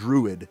saying the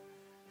Druid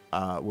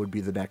would be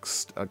the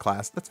next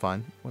class. That's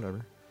fine.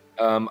 Whatever.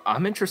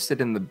 I'm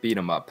interested in the beat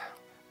 'em up.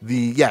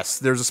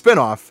 There's a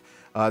spinoff.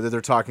 That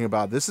they're talking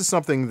about. This is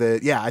something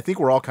that, I think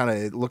we're all kind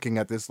of looking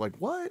at this like,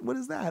 what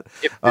is that?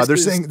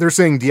 They're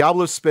saying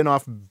Diablo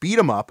spinoff beat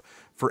 'em up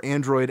for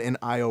Android and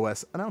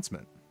iOS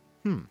announcement.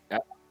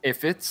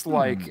 If it's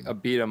like a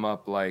beat 'em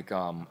up, like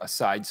a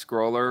side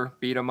scroller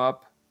beat 'em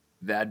up,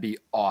 that'd be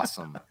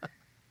awesome.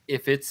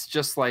 If it's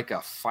just like a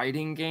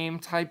fighting game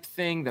type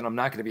thing, then I'm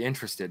not going to be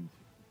interested,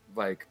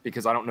 like,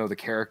 because I don't know the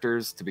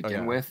characters to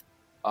begin with.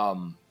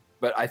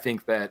 But I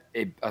think that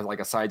like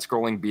a side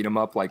scrolling beat 'em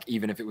up, like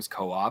even if it was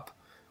co-op,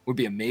 would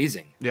be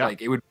amazing. Yeah.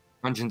 Like it would be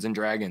Dungeons and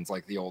Dragons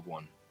like the old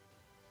one.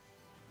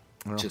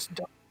 Well, just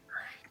dumb.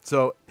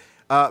 So,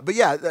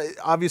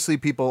 obviously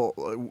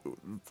people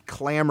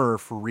clamor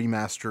for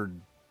remastered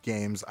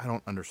games. I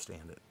don't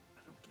understand it.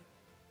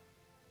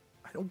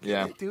 I don't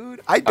get it,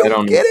 dude. I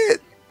don't get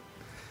it.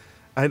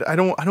 I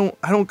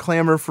don't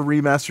clamor for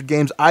remastered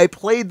games. I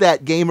played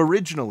that game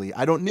originally.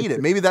 I don't need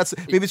it. Maybe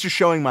it's just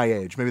showing my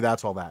age. Maybe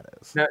that's all that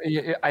is. No,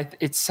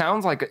 it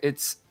sounds like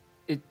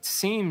it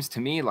seems to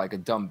me like a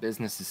dumb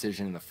business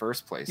decision in the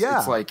first place. Yeah.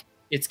 It's like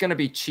it's going to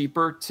be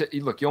cheaper to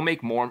look. You'll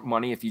make more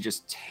money if you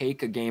just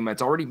take a game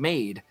that's already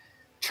made,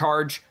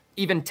 charge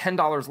even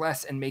 $10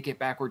 less, and make it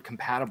backward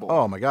compatible.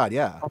 Oh my God,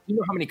 yeah. Do you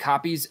know how many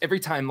copies every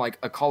time like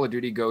a Call of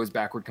Duty goes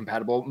backward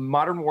compatible?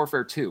 Modern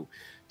Warfare 2.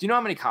 Do you know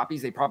how many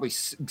copies they probably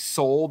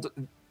sold,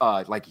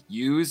 like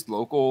used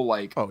local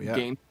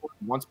game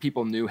once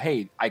people knew,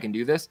 hey, I can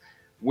do this?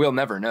 We'll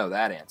never know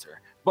that answer.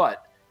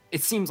 But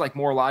it seems like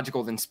more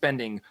logical than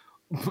spending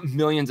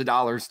millions of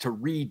dollars to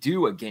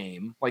redo a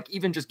game, like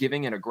even just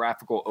giving it a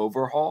graphical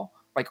overhaul.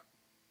 Like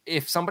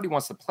if somebody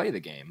wants to play the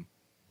game,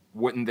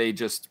 wouldn't they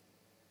just,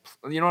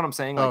 you know what I'm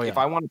saying? Like if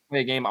I want to play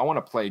a game, I want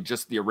to play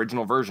just the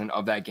original version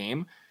of that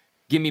game.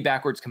 Give me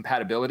backwards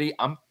compatibility.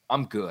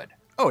 I'm good.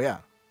 Oh yeah.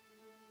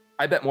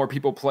 I bet more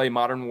people play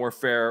Modern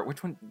Warfare,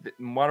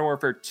 Modern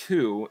Warfare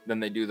 2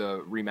 than they do the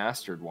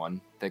remastered one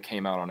that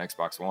came out on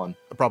Xbox One.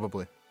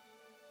 Probably.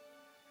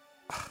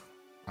 I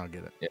don't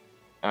get it.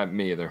 Yeah,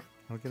 me either.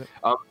 I don't get it.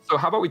 So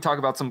how about we talk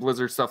about some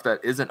Blizzard stuff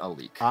that isn't a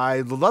leak?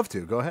 I'd love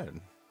to. Go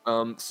ahead.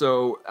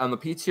 So on the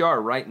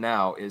PTR right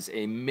now is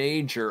a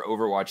major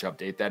Overwatch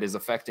update that is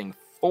affecting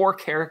 4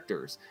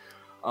 characters.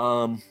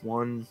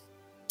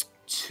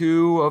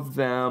 2 of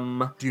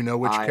them. Do you know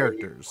which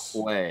characters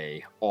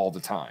play all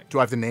the time? Do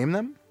I have to name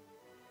them?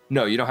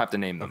 No, you don't have to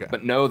name them. Okay.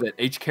 But know that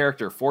each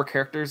character, 4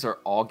 characters, are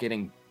all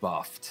getting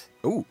buffed.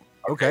 Ooh.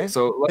 Okay.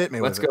 So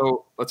let's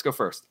go. Let's go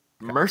first.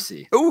 Okay.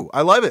 Mercy. Ooh,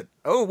 I love it.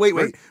 Oh, wait.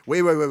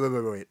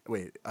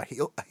 A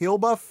heal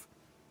buff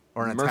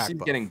or an attack buff?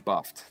 Mercy's getting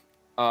buffed.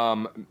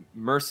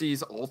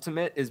 Mercy's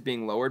ultimate is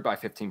being lowered by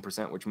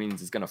 15%, which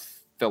means it's going to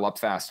fill up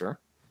faster.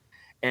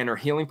 And her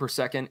healing per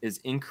second is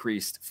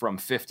increased from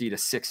 50 to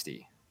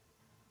 60.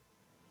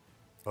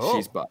 Oh.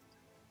 She's buffed.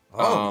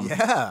 Oh,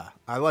 yeah.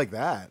 I like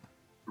that.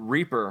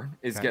 Reaper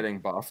is getting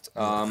buffed.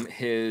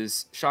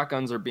 His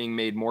shotguns are being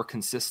made more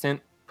consistent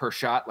per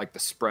shot, like the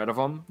spread of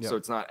them. Yep. So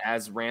it's not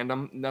as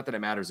random. Not that it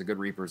matters. A good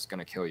Reaper is going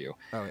to kill you.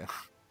 Oh, yeah.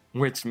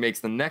 Which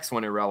makes the next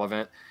one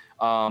irrelevant.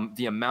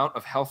 The amount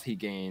of health he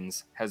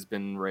gains has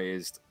been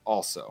raised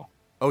also.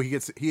 Oh,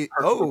 he's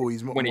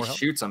more when he health?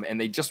 shoots him, and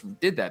they just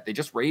did that. They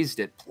just raised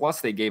it.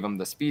 Plus, they gave him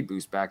the speed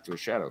boost back to a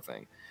shadow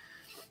thing.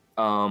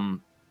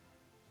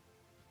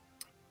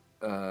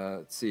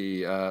 Let's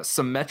see.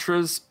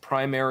 Symmetra's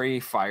primary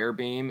fire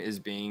beam is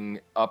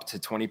being up to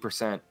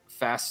 20%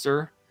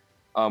 faster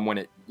when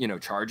it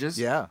charges.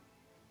 Yeah.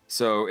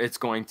 So it's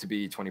going to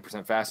be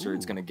 20% faster. Ooh.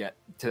 It's going to get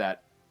to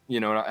that,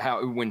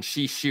 how when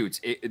she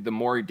shoots, the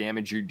more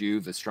damage you do,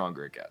 the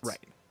stronger it gets. Right.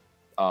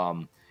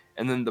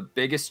 And then the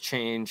biggest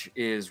change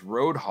is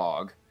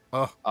Roadhog.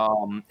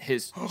 Oh.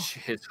 His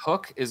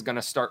hook is going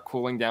to start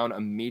cooling down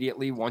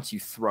immediately once you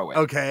throw it.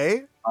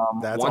 Okay.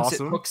 That's once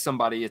awesome. it hooks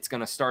somebody, it's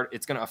going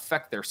to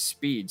affect their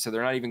speed. So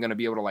they're not even going to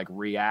be able to like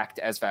react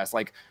as fast.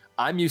 Like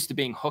I'm used to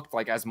being hooked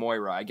like as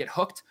Moira. I get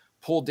hooked,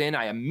 pulled in,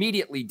 I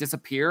immediately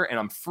disappear and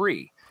I'm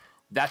free.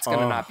 That's going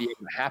to not be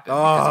able to happen.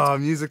 Oh,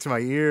 music to my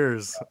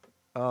ears.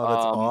 Oh,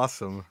 that's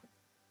awesome.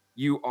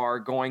 You are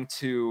going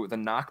to, the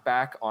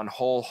knockback on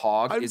Whole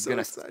Hog is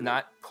going to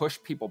not push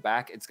people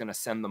back. It's going to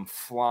send them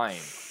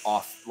flying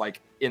off like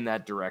in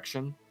that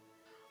direction.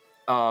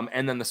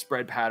 And then the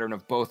spread pattern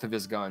of both of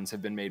his guns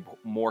have been made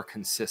more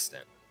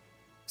consistent.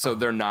 So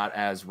they're not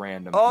as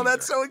random. Oh, either.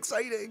 That's so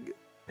exciting.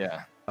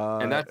 Yeah.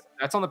 And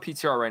that's on the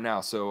PTR right now.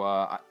 So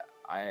I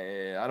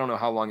don't know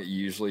how long it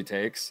usually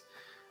takes.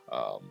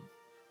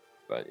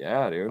 But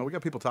yeah, dude. Oh, we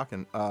got people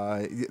talking.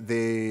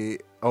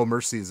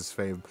 Mercy's his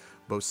fave.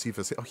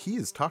 Bocephus. Oh, he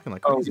is talking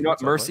like crazy. Oh, you know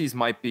what? Mercy's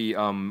might be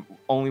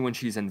only when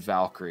she's in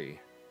Valkyrie.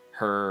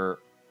 Her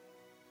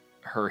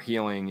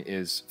healing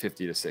is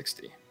 50 to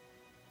 60.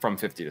 From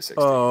 50 to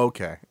 60. Oh,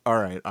 okay. All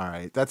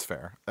right. That's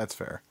fair.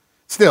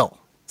 Still.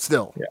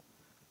 Yeah.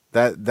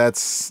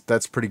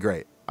 That's pretty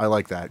great. I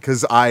like that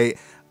because I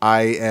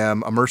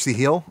am a Mercy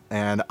heal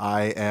and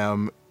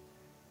I'm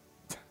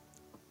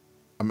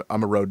a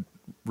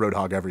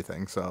Roadhog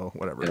everything. So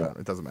whatever. Yeah.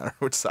 It doesn't matter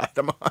which side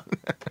I'm on.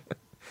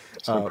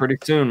 So pretty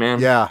soon, man.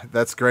 Yeah,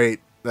 that's great.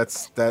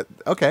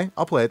 Okay,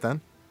 I'll play it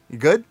then. You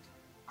good?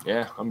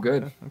 Yeah, I'm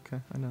good. Okay,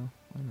 I know.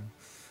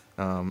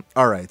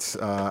 All right.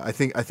 I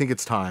think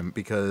it's time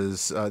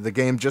because the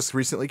game just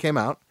recently came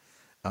out,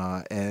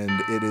 and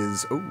it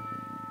is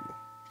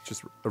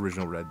just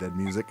original Red Dead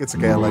music. It's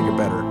okay. I like it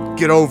better.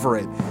 Get over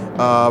it.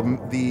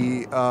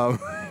 The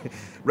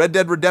Red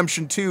Dead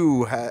Redemption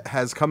 2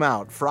 has come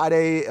out.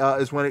 Friday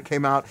is when it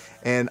came out,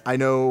 and I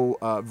know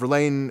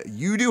Verlaine,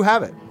 you do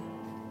have it.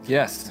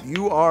 Yes. I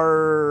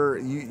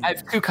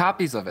have 2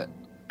 copies of it.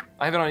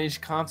 I have it on each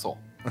console.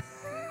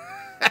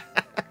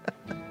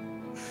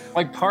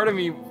 Like part of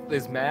me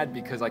is mad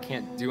because I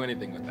can't do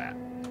anything with that.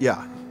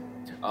 Yeah.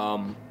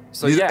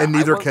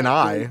 Neither can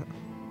I.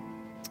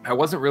 I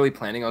wasn't really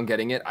planning on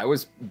getting it. I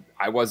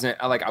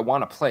wasn't like, I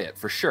want to play it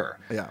for sure.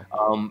 Yeah.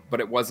 But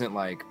it wasn't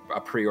like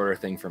a pre-order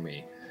thing for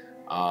me.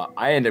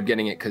 I ended up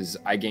getting it because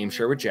I game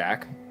share with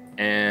Jack,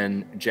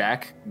 and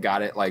Jack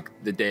got it like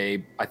the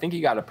day. I think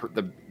he got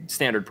the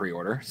standard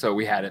pre-order, so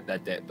we had it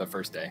that day, the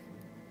first day.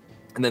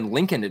 And then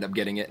Link ended up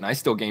getting it, and I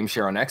still game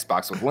share on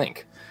Xbox with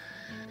Link.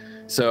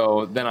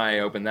 So then I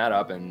opened that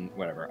up and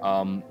whatever.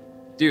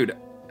 Dude,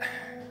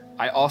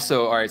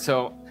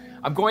 so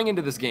I'm going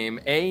into this game,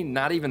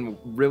 not even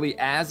really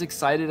as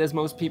excited as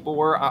most people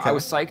were. Okay. I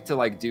was psyched to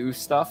like do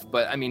stuff,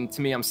 but I mean,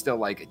 to me, I'm still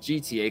like a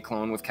GTA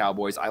clone with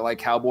cowboys. I like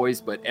cowboys,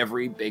 but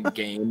every big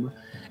game,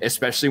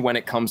 especially when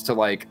it comes to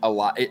like a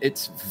lot of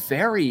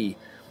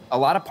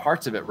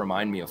parts of it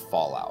remind me of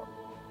Fallout.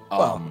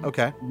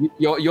 Okay.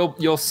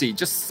 You'll see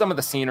just some of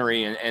the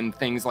scenery and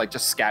things like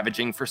just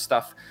scavenging for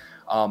stuff.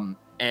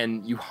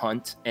 And you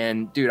hunt,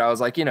 and dude, I was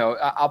like,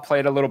 I'll play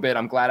it a little bit.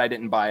 I'm glad I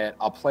didn't buy it.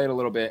 I'll play it a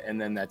little bit, and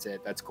then that's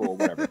it. That's cool,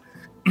 whatever.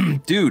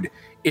 Dude,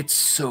 it's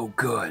so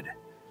good.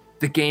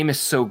 The game is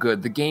so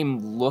good. The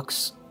game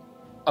looks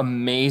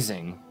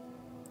amazing.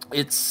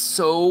 It's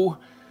so,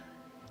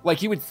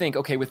 like, you would think,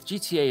 okay, with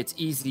GTA, it's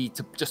easy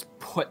to just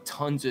put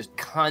tons of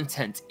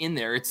content in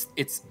there. It's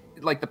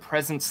like the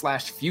present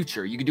 /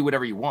 future. You can do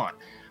whatever you want.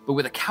 But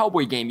with a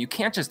cowboy game, you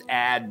can't just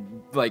add,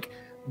 like,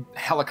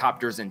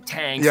 helicopters and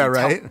tanks and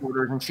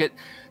teleporters and shit.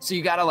 So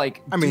you gotta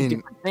do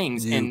different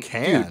things. You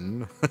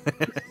can.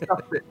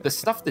 Dude, the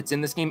stuff that's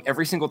in this game,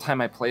 every single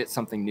time I play it,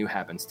 something new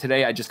happens.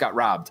 Today I just got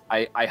robbed.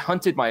 I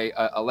hunted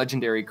a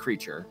legendary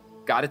creature,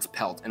 got its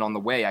pelt, and on the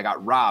way I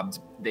got robbed.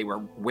 They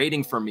were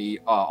waiting for me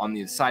on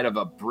the side of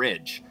a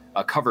bridge,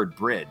 a covered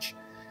bridge.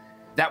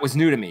 That was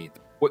new to me.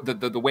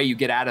 The way you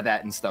get out of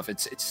that and stuff,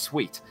 it's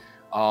sweet.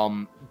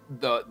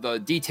 The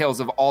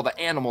details of all the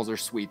animals are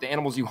sweet. The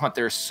animals you hunt,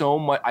 there's so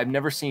much. I've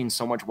never seen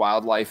so much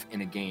wildlife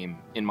in a game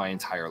in my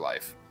entire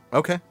life.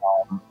 Okay.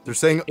 They're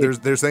saying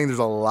there's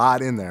a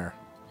lot in there.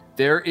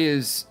 There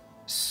is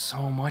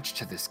so much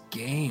to this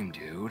game,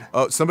 dude.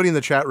 Oh, somebody in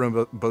the chat room,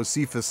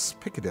 Bocephus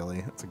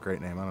Piccadilly. That's a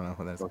great name. I don't know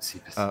what that is.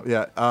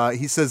 Bocephus.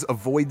 He says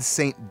avoid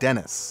St.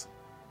 Dennis.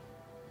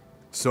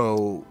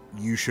 So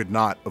you should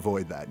not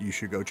avoid that. You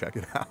should go check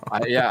it out.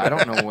 I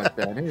don't know what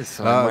that is,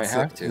 so I might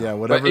have to. Yeah,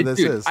 whatever this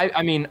is.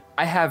 I mean,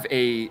 I have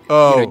a.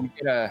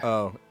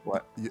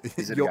 What?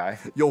 Is it a guy?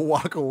 You'll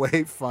walk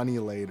away funny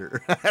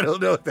later. I don't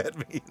know what that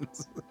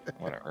means.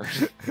 Whatever.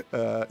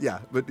 Yeah,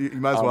 but you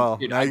might as well.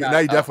 Dude, now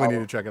you definitely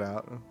need to check it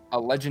out. A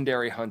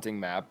legendary hunting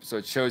map, so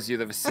it shows you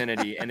the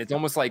vicinity, and it's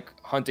almost like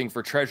hunting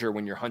for treasure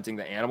when you're hunting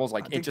the animals.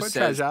 Like it just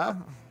says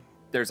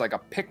there's like a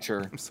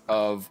picture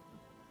of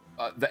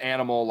the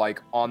animal like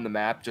on the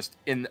map, just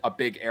in a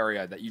big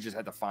area that you just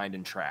had to find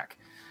and track.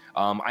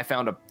 I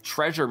found a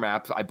treasure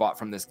map I bought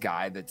from this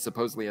guy that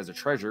supposedly has a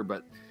treasure,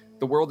 but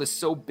the world is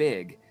so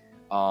big.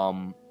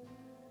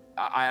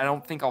 I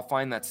don't think I'll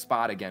find that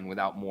spot again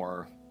without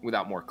more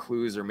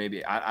clues, or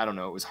maybe I don't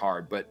know. It was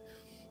hard, but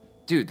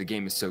dude, the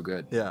game is so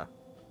good. Yeah,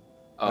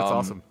 that's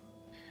awesome.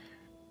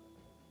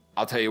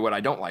 I'll tell you what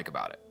I don't like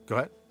about it. Go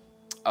ahead.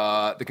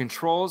 The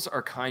controls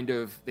are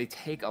they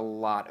take a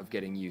lot of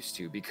getting used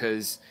to,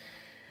 because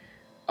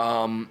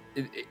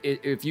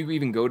if you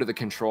even go to the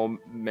control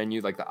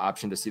menu, like the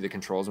option to see the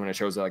controls, when it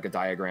shows like a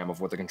diagram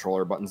of what the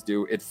controller buttons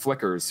do, it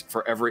flickers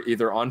for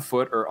either on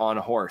foot or on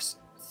a horse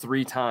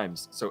 3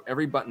 times. So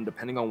every button,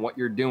 depending on what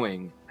you're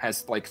doing,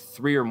 has like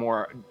 3 or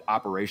more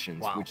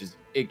operations. Wow.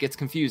 It gets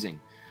confusing.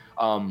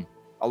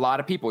 A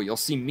lot of people, you'll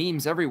see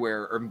memes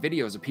everywhere or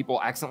videos of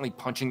people accidentally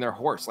punching their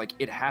horse. Like,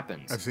 it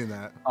happens. I've seen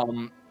that.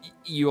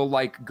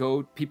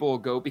 People will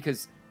go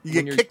because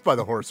you get kicked by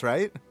the horse,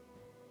 right?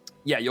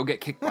 Yeah, you'll get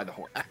kicked by the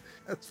horse.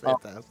 That's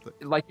fantastic.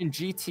 Like in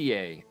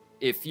GTA,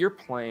 if you're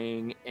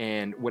playing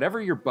and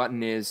whatever your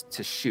button is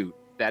to shoot,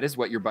 that is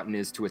what your button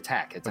is to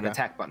attack. It's an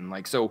attack button.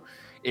 Like, so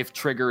if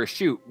trigger is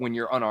shoot, when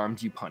you're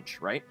unarmed, you punch,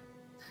 right?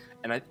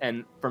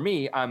 And for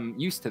me, I'm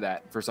used to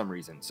that for some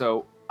reason.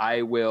 So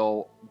I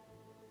will,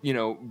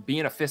 be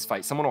in a fist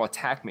fight. Someone will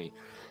attack me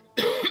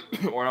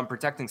or I'm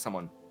protecting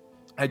someone.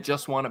 I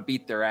just want to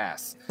beat their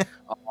ass.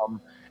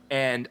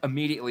 And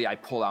immediately I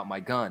pull out my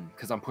gun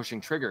because I'm pushing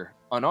trigger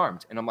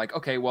unarmed. And I'm like,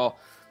 okay, well,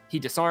 he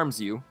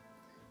disarms you.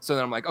 So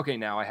then I'm like, okay,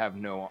 now I have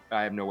no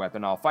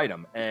weapon. I'll fight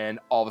him. And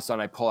all of a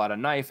sudden I pull out a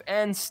knife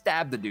and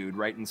stab the dude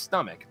right in the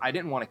stomach. I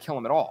didn't want to kill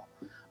him at all.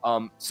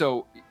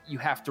 So you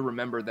have to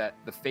remember that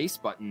the face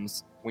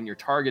buttons, when you're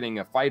targeting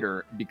a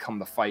fighter, become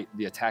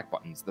the attack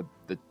buttons.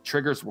 The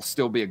triggers will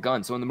still be a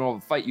gun. So in the middle of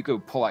a fight, you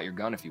could pull out your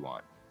gun if you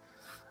want.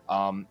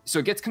 So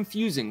it gets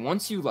confusing.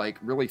 Once you like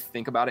really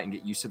think about it and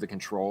get used to the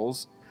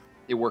controls,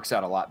 it works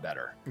out a lot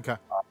better. Okay.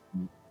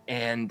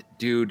 And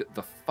dude,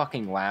 the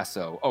fucking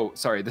lasso. Oh,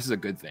 sorry. This is a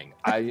good thing.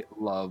 I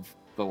love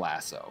the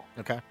lasso.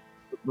 Okay.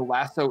 The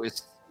lasso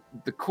is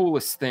the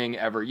coolest thing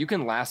ever. You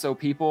can lasso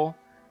people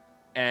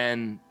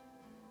and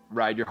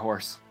ride your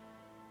horse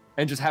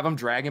and just have them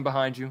dragging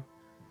behind you.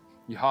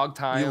 You hog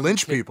tie You them,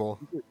 lynch people.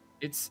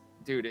 It's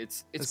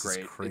This great.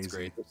 is crazy. It's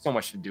great. There's so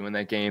much to do in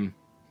that game.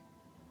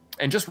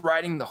 And just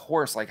riding the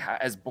horse, like,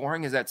 as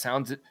boring as that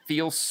sounds, it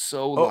feels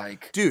so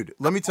dude,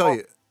 let me tell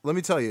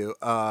you,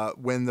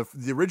 when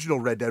the original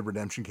Red Dead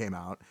Redemption came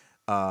out,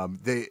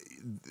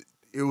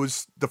 it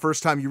was the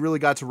first time you really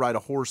got to ride a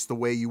horse the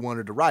way you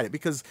wanted to ride it,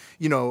 because,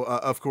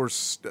 of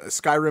course,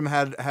 Skyrim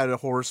had a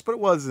horse, but it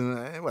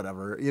wasn't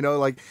whatever,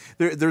 like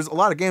there's a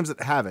lot of games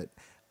that have it.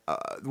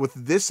 With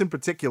this in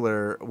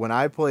particular, when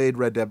I played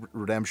Red Dead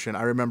Redemption,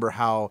 I remember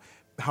how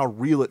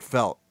real it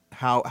felt,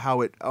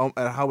 how it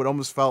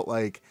almost felt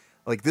like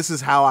this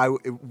is how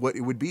what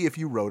it would be if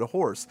you rode a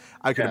horse.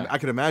 I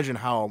could imagine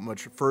how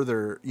much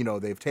further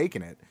they've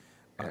taken it.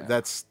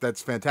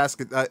 That's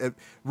fantastic.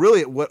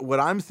 Really, what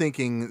I'm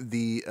thinking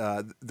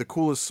the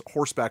coolest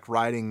horseback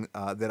riding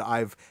that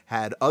I've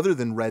had other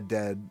than Red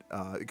Dead,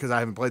 because I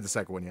haven't played the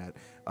second one yet,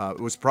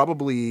 was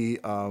probably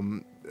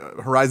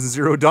Horizon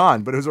Zero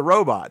Dawn, but it was a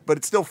robot. But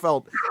it still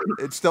felt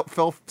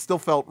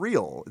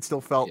real. It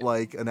still felt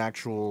like an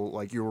actual,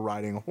 like you were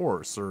riding a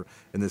horse, or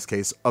in this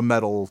case, a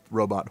metal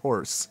robot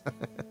horse.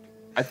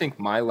 I think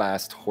my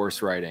last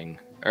horse riding,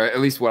 or at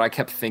least what I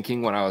kept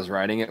thinking when I was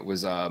riding it,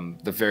 was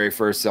the very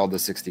first Zelda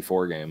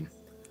 64 game.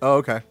 Oh,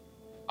 okay.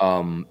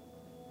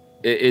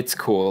 It's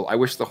cool. I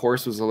wish the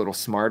horse was a little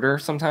smarter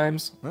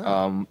sometimes.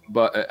 Oh.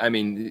 But I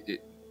mean,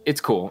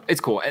 it's cool.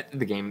 It's cool.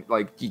 The game,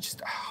 like, you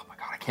just, oh my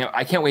god,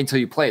 I can't wait until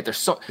you play it.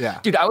 There's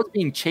dude, I was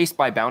being chased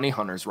by bounty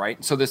hunters,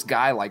 right? So this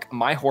guy, like,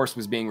 my horse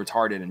was being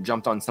retarded and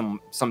jumped on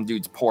some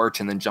dude's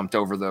porch and then jumped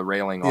over the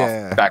railing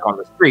back on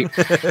the street.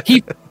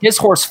 His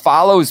horse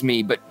follows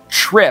me but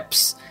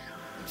trips,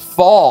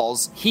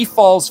 falls. He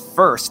falls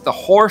first. The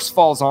horse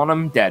falls on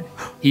him, dead.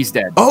 He's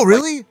dead. Oh,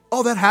 really?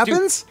 That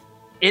happens? Dude,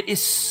 it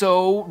is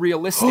so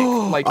realistic.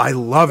 Like, I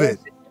love it.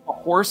 If a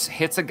horse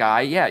hits a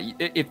guy,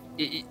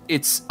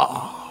 it's.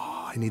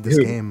 Oh, I need this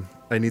game.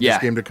 I need this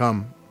game to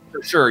come.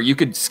 For sure, you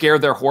could scare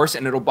their horse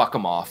and it'll buck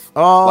them off.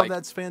 Oh, like,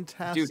 that's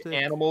fantastic. Dude,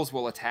 animals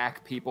will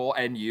attack people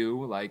and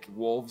you, like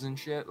wolves and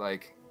shit.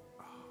 Like,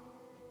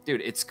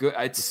 dude, it's good.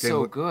 It's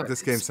so good.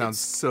 This game sounds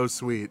so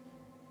sweet.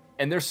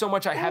 And there's so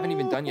much I haven't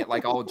even done yet.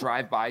 Like, I'll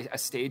drive by a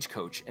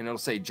stagecoach and it'll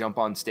say jump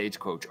on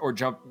stagecoach or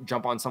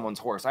jump on someone's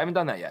horse. I haven't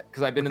done that yet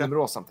because I've been in the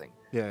middle of something.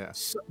 Yeah.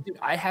 So, dude,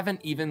 I haven't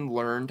even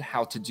learned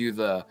how to do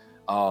the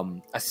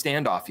a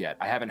standoff yet.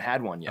 I haven't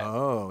had one yet.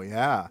 Oh,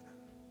 yeah.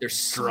 There's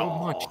so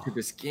much to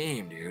this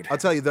game, dude. I'll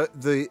tell you,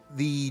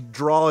 the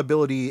draw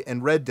ability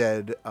in Red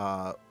Dead,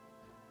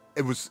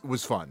 it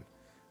was fun.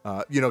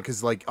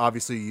 Because, like,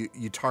 obviously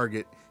you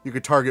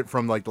could target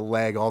from, like, the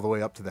leg all the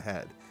way up to the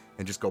head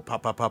and just go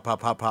pop, pop, pop, pop,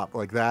 pop, pop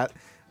like that.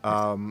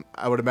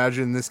 I would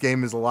imagine this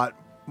game is a lot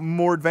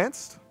more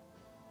advanced.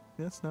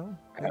 Yes, no?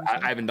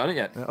 I haven't done it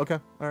yet. Okay,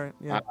 all right.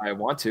 Yeah. I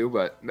want to,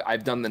 but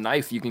I've done the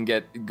knife. You can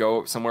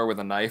go somewhere with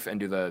a knife and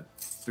do the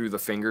through the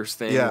fingers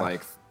thing. Yeah.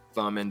 Like,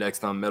 thumb, index,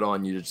 thumb, middle,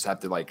 and you just have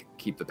to like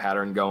keep the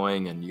pattern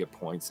going, and you get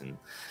points. And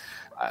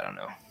I don't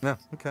know. Yeah.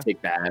 Okay.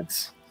 Take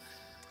baths.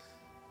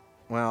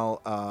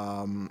 Well,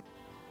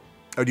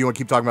 do you want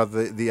to keep talking about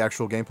the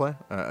actual gameplay?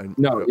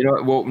 No,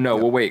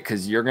 we'll wait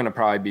because you're gonna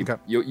probably be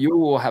you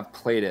will have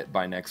played it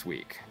by next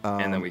week,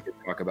 and then we can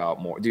talk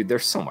about more. Dude,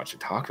 there's so much to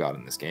talk about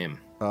in this game.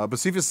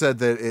 Basifa said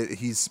that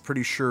he's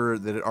pretty sure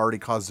that it already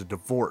caused a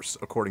divorce,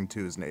 according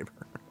to his neighbor.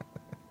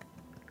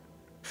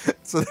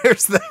 So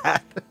there's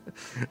that.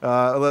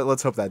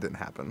 Let's hope that didn't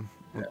happen.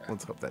 Yeah.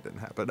 Let's hope that didn't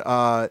happen.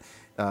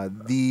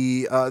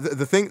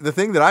 The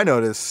thing that I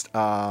noticed,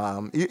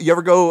 you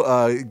ever go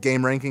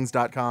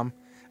GameRankings.com?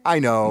 I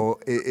know.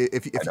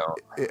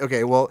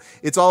 Okay, well,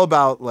 it's all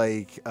about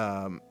like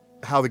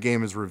how the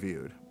game is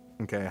reviewed.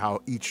 Okay, how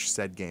each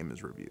said game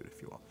is reviewed,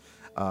 if you will,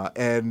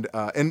 and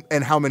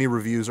how many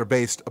reviews are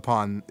based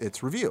upon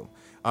its review,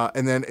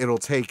 and then it'll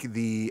take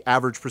the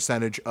average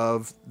percentage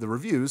of the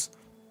reviews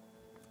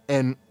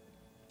and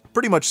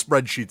pretty much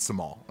spreadsheets them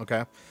all.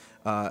 Okay,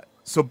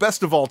 so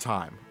best of all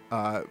time,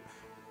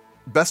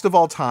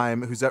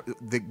 who's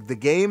the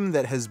game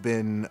that has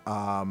been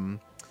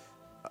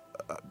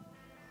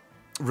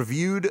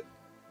reviewed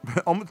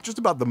almost just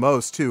about the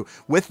most too,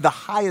 with the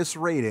highest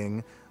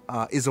rating,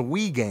 is a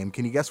Wii game.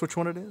 Can you guess which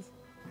one it is?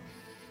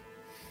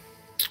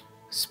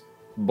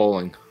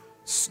 Bowling.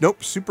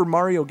 Nope. Super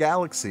Mario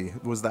Galaxy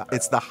was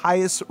it's the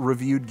highest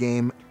reviewed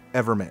game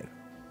ever made.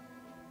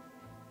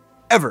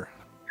 Ever.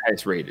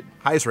 Highest rated.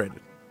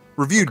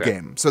 Reviewed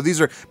game. So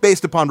these are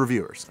based upon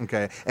reviewers.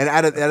 Okay. And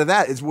out of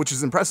that is, which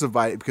is impressive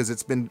because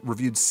it's been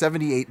reviewed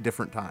 78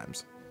 different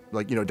times.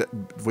 Like,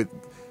 with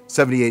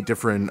 78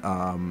 different,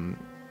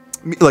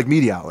 like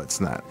media outlets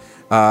and that.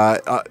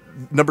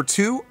 Number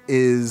 2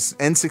 is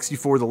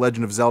N64, The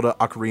Legend of Zelda: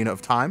 Ocarina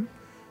of Time.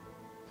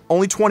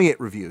 Only 28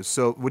 reviews,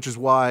 so which is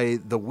why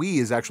the Wii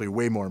is actually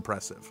way more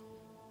impressive,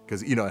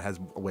 because it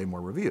has way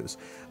more reviews.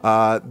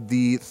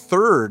 The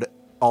third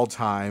all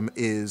time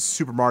is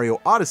Super Mario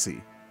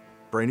Odyssey,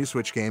 brand new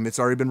Switch game. It's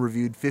already been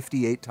reviewed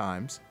 58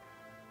 times.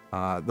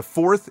 The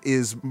fourth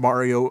is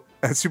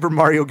Super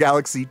Mario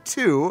Galaxy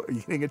 2. Are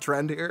you getting a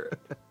trend here?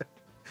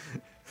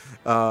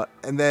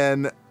 And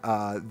then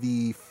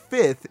the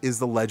fifth is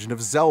The Legend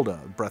of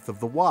Zelda: Breath of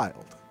the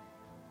Wild.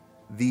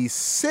 The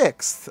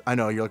sixth, I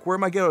know, you're like, where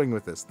am I going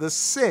with this? The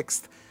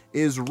sixth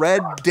is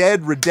Red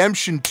Dead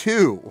Redemption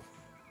 2.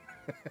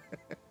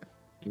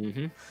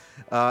 Mm-hmm.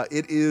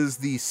 It is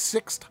the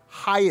sixth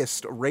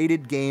highest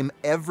rated game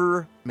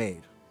ever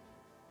made.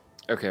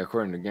 Okay,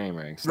 according to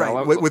GameRanks.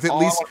 Right,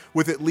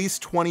 with at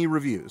least 20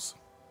 reviews.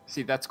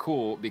 See, that's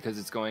cool because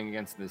it's going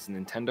against this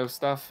Nintendo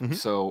stuff. Mm-hmm.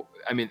 So,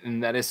 I mean,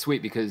 and that is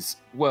sweet because,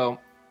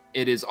 well,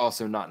 it is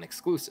also not an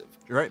exclusive.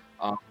 Right.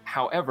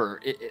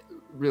 However, it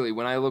really,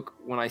 when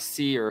I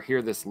see or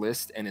hear this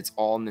list and it's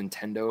all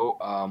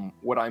Nintendo,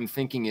 what I'm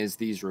thinking is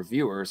these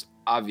reviewers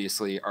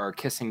obviously are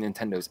kissing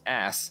Nintendo's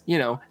ass,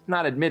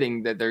 not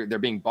admitting that they're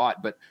being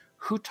bought, but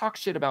who talks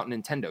shit about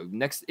Nintendo?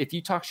 Next, if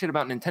you talk shit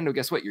about Nintendo,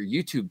 guess what? Your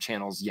YouTube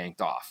channel's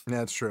yanked off. Yeah,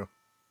 that's true.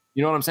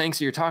 You know what I'm saying?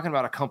 So you're talking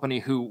about a company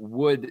who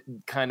would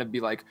kind of be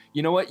like,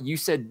 you know what? You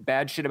said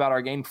bad shit about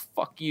our game.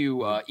 Fuck you,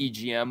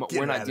 EGM.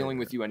 We're not dealing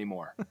with you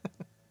anymore.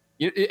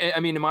 I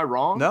mean, am I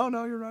wrong? No,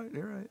 you're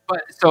right.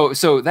 But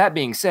so that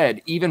being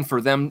said, even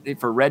for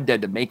Red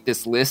Dead to make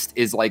this list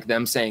is like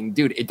them saying,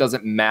 dude, it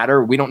doesn't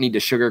matter. We don't need to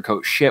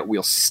sugarcoat shit.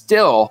 We'll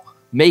still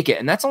make it.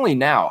 And that's only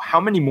now. How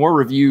many more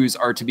reviews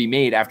are to be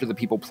made after the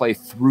people play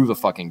through the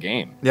fucking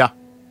game? Yeah.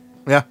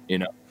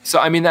 So,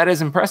 I mean, that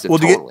is impressive. Well,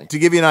 totally. to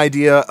give you an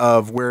idea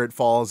of where it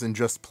falls in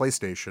just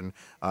PlayStation,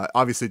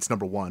 obviously it's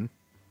number 1.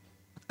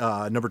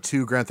 Number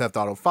 2, Grand Theft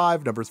Auto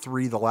 5. Number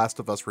 3, The Last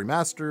of Us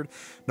Remastered.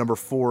 Number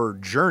 4,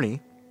 Journey.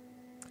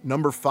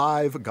 Number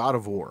 5, God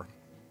of War.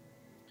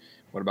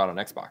 What about on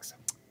Xbox?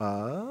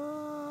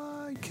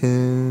 I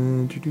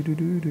can...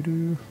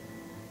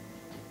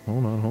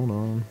 Hold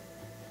on.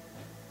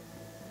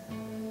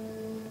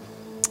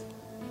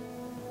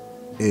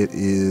 It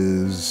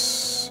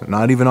is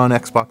not even on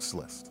Xbox's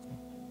list.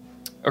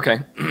 Okay.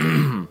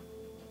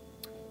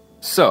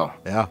 So.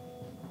 Yeah.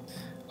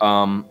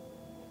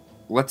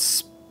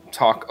 Let's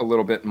talk a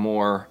little bit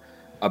more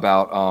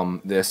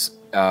about this.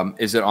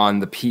 Is it on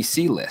the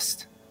PC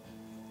list?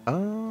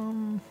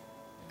 The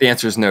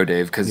answer is no,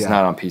 Dave, because it's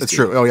not on PC. That's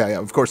true. Oh, yeah,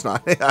 of course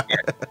not.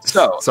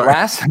 So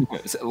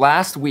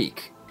last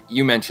week,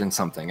 you mentioned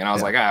something, and I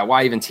was like,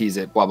 why even tease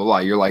it, blah, blah, blah.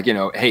 You're like,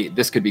 hey,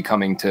 this could be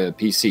coming to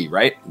PC,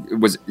 right?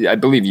 I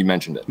believe you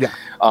mentioned it. Yeah.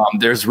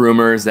 There's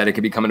rumors that it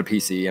could be coming to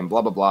PC, and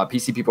blah, blah, blah.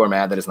 PC people are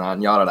mad that it's not,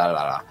 and yada,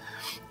 yada,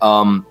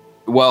 yada.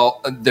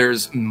 Well,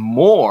 there's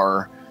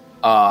more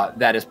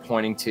that is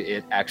pointing to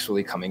it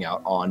actually coming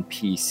out on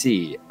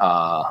PC.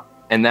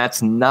 And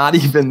that's not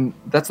even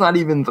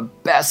the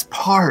best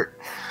part.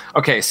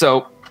 Okay,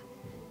 so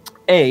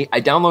I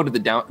downloaded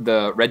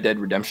the Red Dead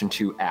Redemption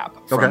 2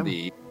 app from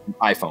the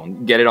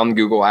iPhone. Get it on the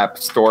Google App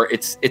Store.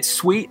 It's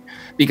sweet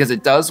because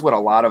it does what a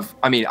lot of,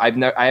 I mean,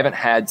 I haven't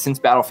had since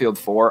Battlefield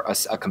 4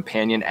 a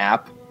companion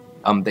app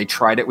They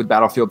tried it with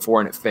Battlefield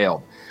 4 and it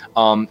failed.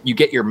 You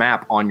get your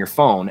map on your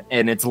phone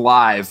and it's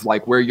live,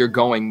 like where you're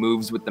going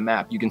moves with the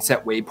map. You can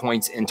set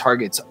waypoints and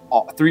targets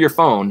through your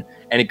phone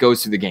and it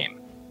goes through the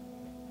game.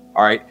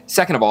 All right.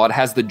 Second of all, it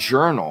has the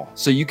journal.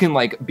 So you can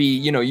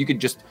you could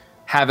just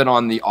have it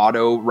on the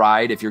auto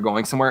ride if you're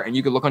going somewhere, and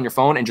you could look on your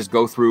phone and just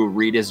go through,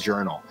 read his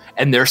journal.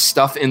 And there's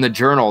stuff in the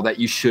journal that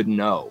you should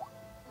know.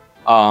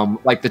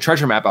 Like the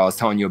treasure map I was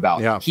telling you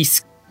about. Yeah. He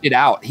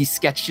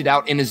sketched it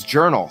out in his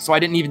journal. So I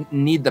didn't even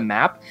need the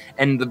map.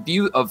 And the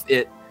view of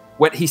it,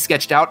 what he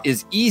sketched out,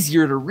 is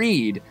easier to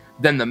read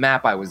than the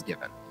map I was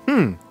given.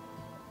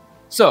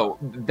 So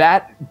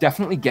that,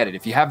 definitely get it.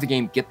 If you have the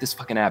game, get this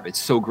fucking app.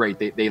 It's so great.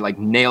 They like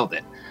nailed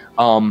it.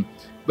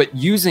 But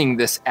using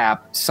this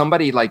app,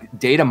 somebody like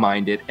data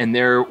mined it, and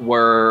there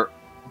were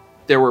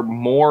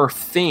more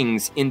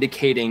things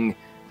indicating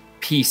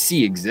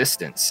PC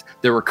existence.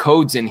 There were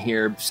codes in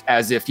here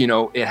as if,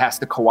 it has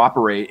to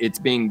cooperate. It's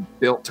being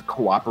built to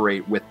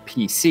cooperate with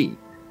PC.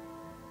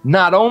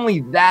 Not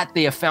only that,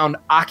 they have found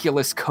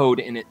Oculus code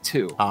in it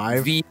too.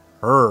 I've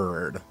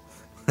heard.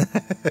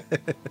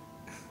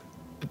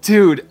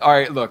 Dude, all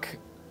right, look.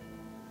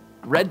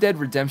 Red Dead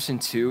Redemption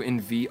 2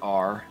 in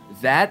VR,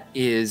 that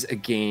is a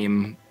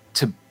game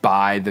to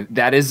buy.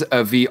 That is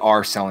a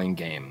VR selling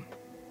game.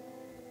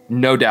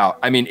 No doubt.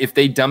 I mean, if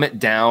they dumb it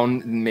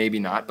down, maybe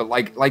not. But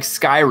like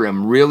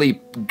Skyrim really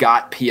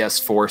got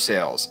PS4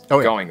 sales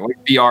going.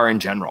 Like VR in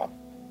general.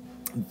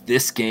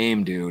 This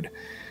game, dude.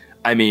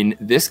 I mean,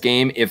 this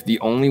game, if the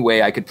only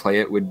way I could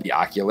play it would be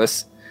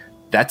Oculus,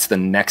 that's the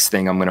next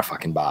thing I'm going to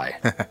fucking buy.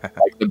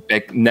 Like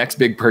the next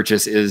big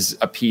purchase is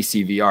a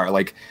PC VR.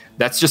 Like,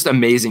 that's just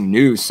amazing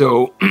news.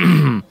 So,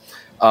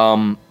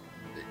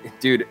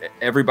 dude,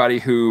 everybody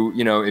who,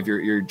 if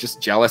you're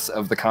just jealous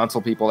of the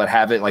console people that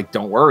have it, like,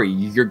 don't worry,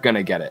 you're going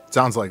to get it.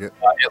 Sounds like it.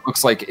 It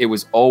looks like it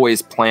was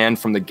always planned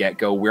from the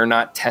get-go. We're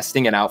not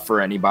testing it out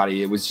for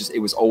anybody. It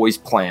was always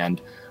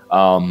planned.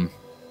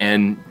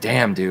 And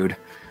damn, dude,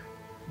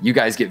 you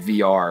guys get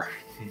VR.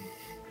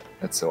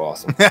 That's so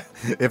awesome.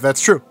 If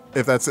that's true.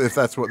 If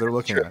that's what they're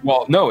looking at.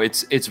 Well, no,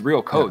 it's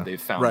real code they've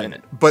found in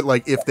it. But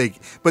like a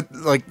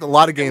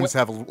lot of games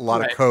have a lot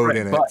of code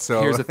in it.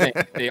 So here's the thing: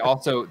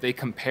 they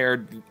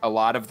compared a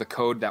lot of the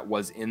code that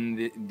was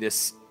in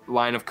this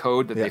line of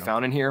code that they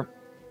found in here.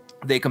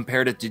 They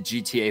compared it to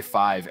GTA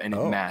 5 and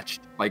it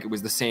matched. Like, it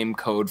was the same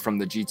code from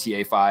the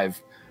GTA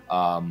 5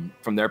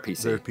 from their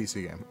PC. Their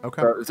PC game.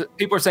 Okay. So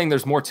people are saying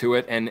there's more to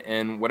it,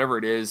 and whatever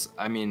it is,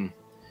 I mean,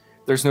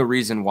 there's no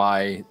reason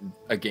why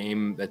a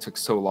game that took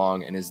so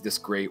long and is this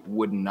great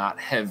would not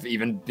have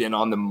even been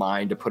on the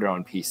mind to put it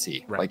on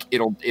PC. Right. Like,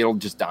 it'll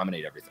just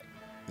dominate everything.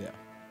 Yeah.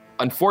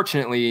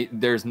 Unfortunately,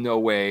 there's no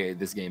way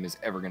this game is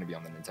ever going to be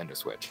on the Nintendo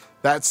Switch.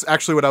 That's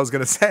actually what I was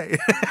going to say.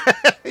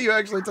 You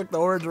actually took the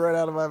words right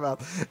out of my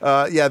mouth.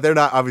 Yeah, they're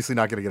obviously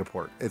not going to get a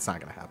port. It's not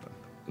going to happen.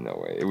 No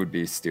way. It would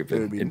be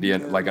stupid. It'd be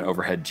like an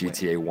overhead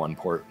GTA 1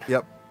 port.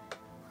 Yep.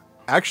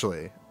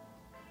 Actually,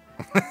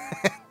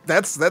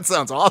 that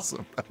sounds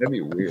awesome. That'd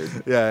be weird.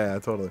 Yeah,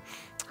 totally.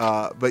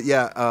 But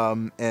yeah,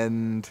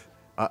 and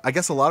I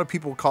guess a lot of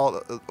people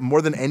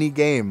more than any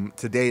game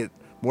to date,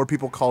 more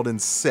people called in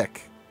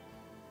sick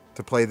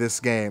to play this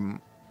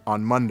game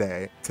on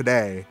Monday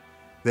today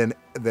than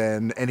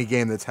any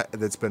game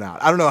that's been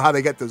out. I don't know how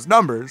they get those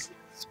numbers.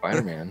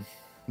 Spider-Man.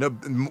 No,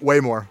 way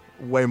more.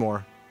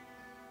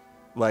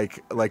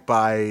 Like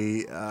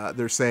by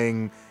they're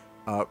saying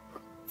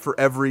for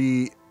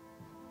every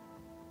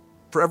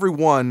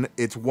one,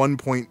 it's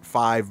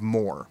 1.5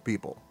 more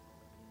people.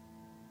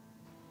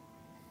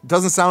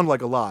 Doesn't sound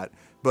like a lot,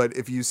 but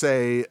if you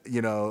say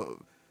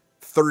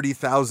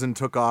 30,000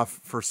 took off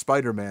for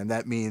Spider-Man,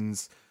 that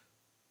means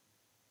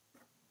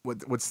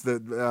what's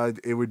the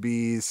it would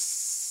be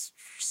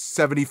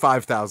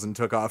 75,000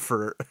 took off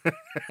for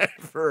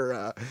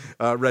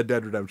Red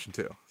Dead Redemption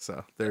 2.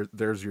 So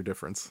there's your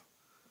difference.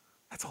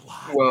 That's a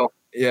lot. Well,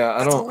 yeah,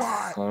 that's a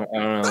lot. I don't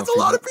know. That's a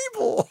lot of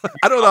people.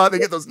 I don't know how they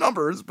get those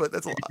numbers, but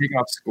that's a lot. Did you take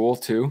off school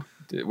too?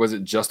 Was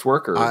it just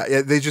work or?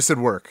 Yeah, they just said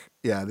work.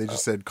 Yeah, they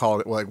just said call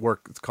it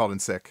work. It's called in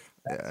sick.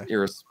 That's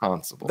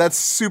irresponsible. That's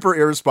super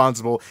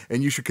irresponsible,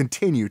 and you should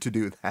continue to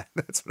do that.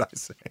 That's what I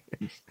say.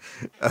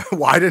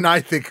 Why didn't I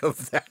think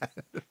of that?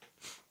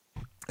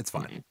 It's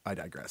fine. I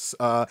digress.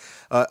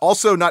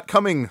 Also, not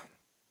coming.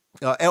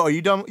 Are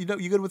you done?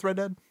 You good with Red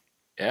Dead?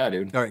 Yeah,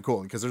 dude. All right,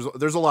 cool. Because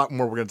there's a lot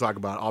more we're going to talk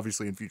about,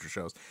 obviously, in future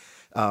shows.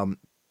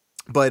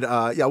 But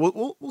yeah,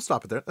 we'll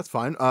stop it there. That's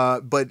fine.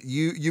 But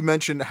you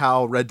mentioned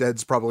how Red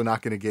Dead's probably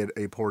not going to get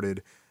a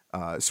ported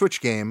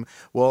Switch game.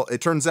 Well,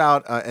 it turns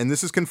out, and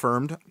this is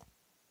confirmed,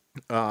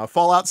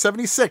 Fallout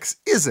 76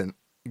 isn't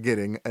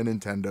getting a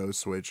Nintendo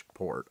Switch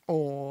port.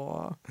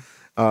 Aww.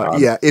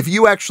 Yeah, if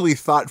you actually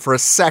thought for a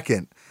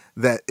second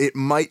that it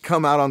might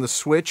come out on the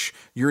Switch,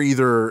 you're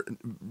either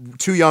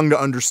too young to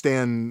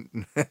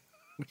understand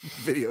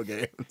video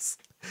games,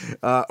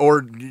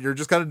 or you're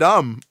just kind of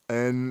dumb,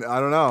 and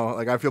I don't know.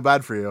 Like, I feel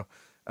bad for you.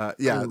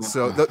 Yeah.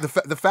 So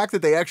the fact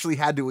that they actually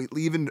had to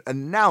even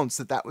announce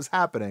that was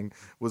happening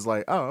was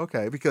like, oh,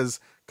 okay,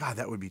 because God,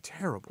 that would be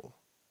terrible.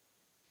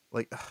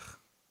 Like,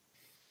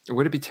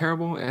 Would it be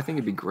terrible? I think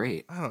it'd be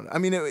great. I don't know. I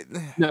mean,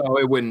 No,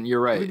 it wouldn't.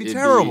 You're right. it would be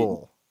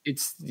terrible.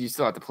 It's you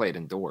still have to play it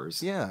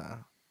indoors. Yeah.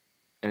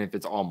 And if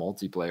it's all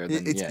multiplayer,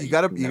 then It's you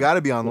you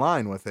gotta be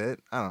online with it.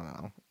 I don't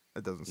know.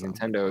 It doesn't sound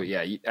Nintendo.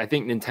 Yeah, I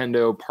think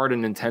part of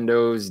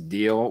Nintendo's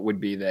deal would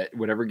be that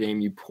whatever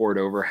game you port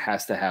over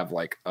has to have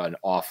like an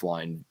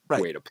offline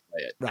way to play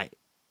it. Right.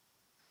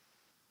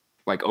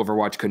 Like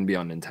Overwatch couldn't be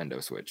on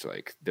Nintendo Switch.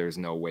 Like there's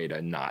no way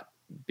to not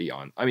be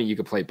on. I mean, you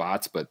could play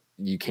bots, but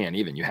you can't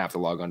even. You have to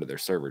log onto their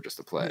server just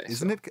to play.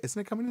 Isn't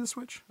it coming to the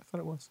Switch? I thought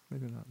it was.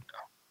 Maybe not.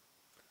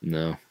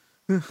 No.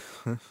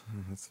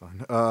 That's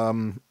fine.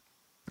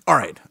 All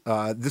right.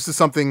 This is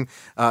something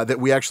that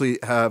we actually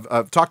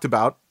have talked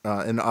about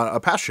in a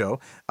past show,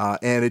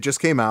 and it just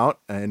came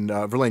out. And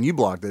Verlaine, you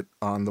blogged it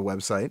on the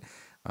website,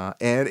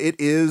 and it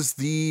is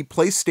the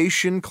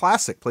PlayStation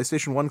Classic,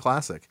 PlayStation 1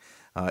 Classic.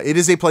 It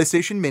is a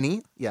PlayStation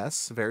Mini,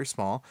 yes, very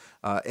small,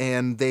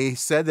 and they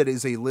said that it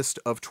is a list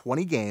of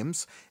 20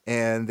 games,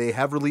 and they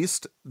have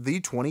released the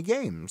 20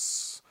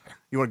 games.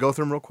 You want to go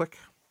through them real quick?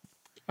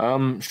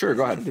 Sure,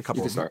 go ahead. A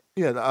couple you of can start.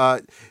 Yeah,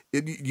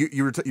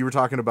 you were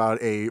talking about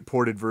a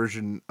ported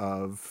version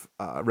of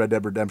Red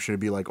Dead Redemption to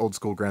be like old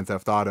school Grand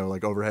Theft Auto,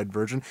 like overhead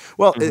version.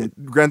 Well,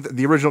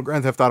 the original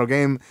Grand Theft Auto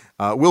game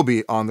will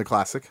be on the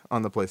classic,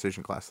 on the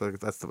PlayStation Classic.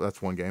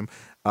 That's one game.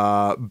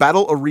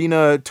 Battle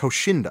Arena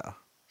Toshinda.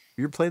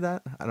 You ever played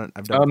that? I've never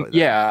played that.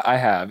 Yeah, I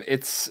have.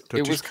 It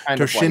was kind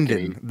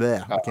Toshinden. of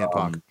like I can't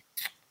talk.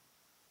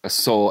 A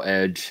Soul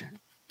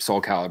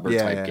Calibur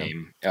type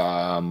game.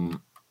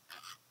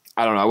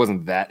 I don't know. I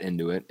wasn't that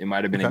into it. It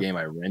might have been a game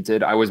I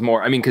rented. I was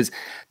more, because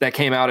that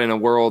came out in a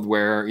world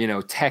where,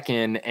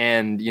 Tekken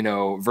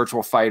and,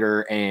 Virtual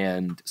Fighter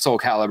and Soul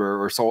Calibur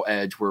or Soul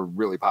Edge were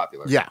really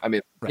popular. Yeah.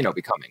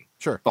 Becoming.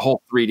 Sure. The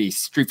whole 3D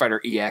Street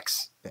Fighter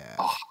EX. Yeah.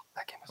 Oh,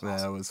 that game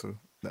was awesome.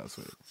 That was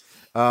sweet.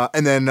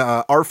 And then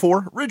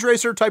R4, Ridge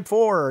Racer Type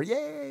 4.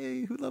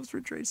 Yay! Who loves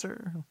Ridge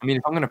Racer?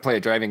 If I'm going to play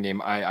a driving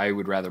game, I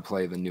would rather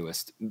play the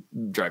newest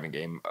driving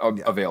game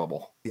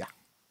available. Yeah.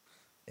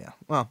 Yeah.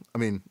 Well,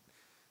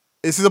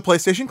 this is a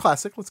PlayStation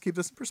Classic. Let's keep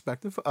this in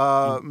perspective.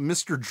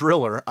 Mr.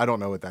 Driller. I don't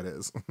know what that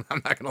is.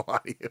 I'm not going to lie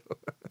to you.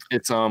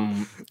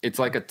 It's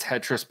like a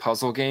Tetris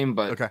puzzle game,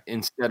 but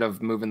instead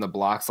of moving the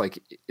blocks,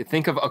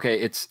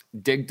 it's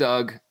Dig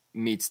Dug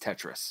meets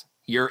Tetris.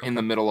 You're in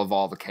the middle of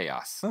all the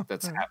chaos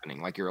that's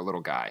happening. Like you're a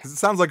little guy. It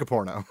sounds like a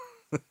porno.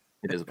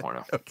 It is a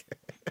porno. Okay.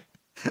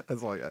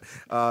 That's all I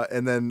got.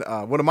 And then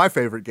one of my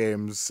favorite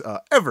games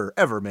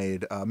ever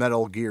made,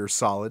 Metal Gear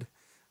Solid.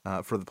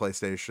 For the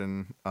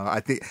PlayStation, I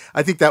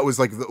think that was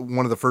like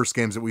one of the first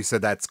games that we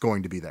said that's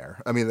going to be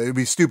there. It'd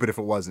be stupid if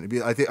it wasn't.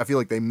 I feel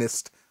like they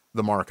missed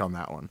the mark on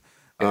that one.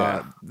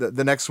 Yeah.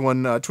 The next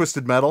one,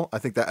 Twisted Metal. I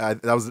think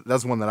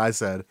that's one that I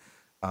said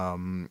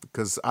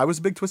because I was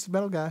a big Twisted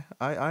Metal guy.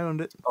 I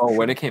owned it. Oh,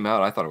 when it came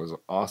out, I thought it was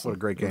awesome. What a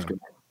great game!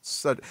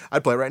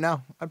 I'd play it right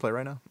now.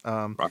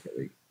 Rocket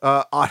League.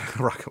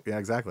 Yeah,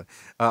 exactly.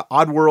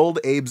 Oddworld,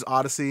 Abe's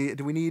Odyssey.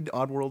 Do we need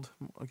Oddworld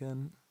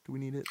again? Do we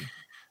need it?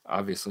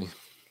 Obviously.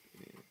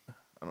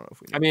 I don't know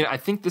if we. I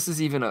think this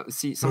is even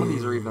some of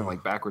these are even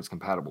like backwards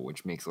compatible,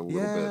 which makes a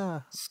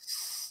little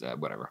bit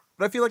whatever.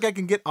 But I feel like I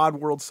can get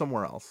Oddworld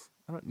somewhere else.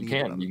 I don't need You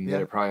can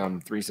get it probably on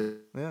 360.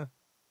 Yeah.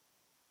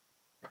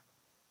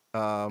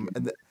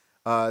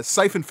 And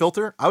Siphon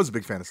Filter. I was a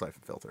big fan of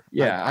Siphon Filter.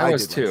 Yeah, I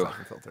was did too. Like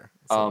Siphon Filter.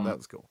 So that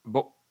was cool.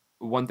 But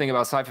one thing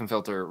about Siphon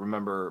Filter,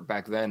 remember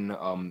back then,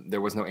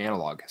 there was no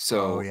analog,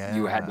 so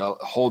you had to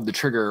hold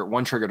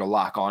one trigger to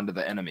lock onto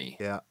the enemy.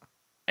 Yeah.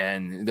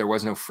 And there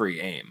was no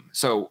free aim.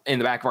 So in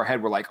the back of our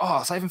head, we're like,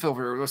 oh, Siphon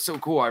Filter was so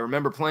cool. I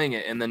remember playing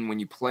it. And then when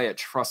you play it,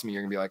 trust me,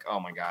 you're going to be like, oh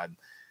my God,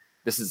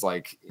 this is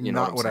like,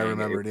 not what I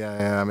remembered.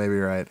 Yeah, maybe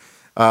you're right.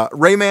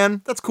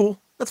 Rayman, that's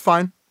cool. That's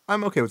fine.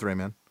 I'm okay with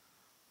Rayman.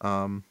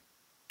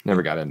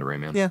 Never got into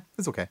Rayman. Yeah,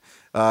 it's okay.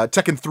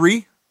 Tekken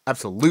 3,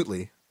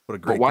 absolutely. What a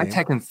great game. But why game.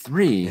 Tekken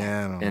 3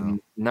 and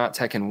not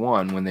Tekken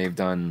 1 when they've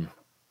done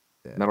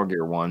Metal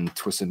Gear 1,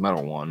 Twisted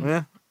Metal 1?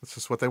 Yeah. That's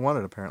just what they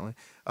wanted, apparently.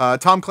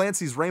 Tom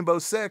Clancy's Rainbow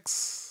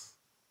Six.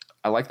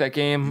 I like that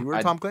game. You were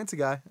a Tom Clancy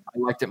guy. I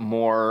liked it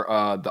more,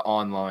 the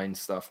online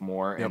stuff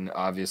more. Yep. And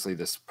obviously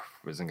this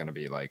isn't going to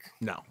be like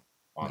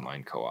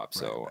online co-op.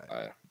 So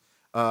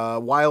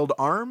Wild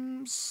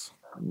Arms.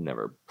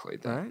 Never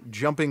played that. All right.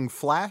 Jumping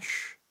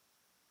Flash.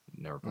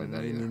 Never played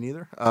that either. Me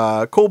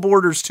neither. Cool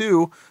Borders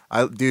 2.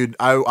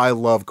 I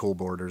love Cool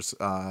Borders.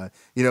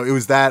 It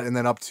was that and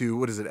then up to,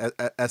 what is it,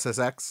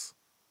 SSX?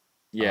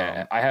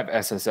 Yeah, I have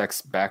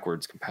SSX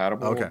backwards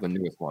compatible. Okay. The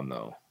newest one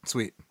though.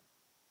 Sweet.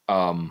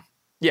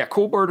 Yeah,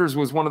 Cool Borders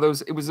was one of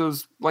those. It was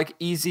those like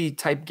easy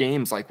type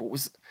games. Like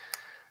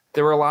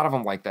there were a lot of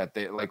them like that.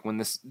 They like when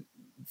this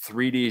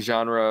 3D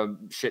genre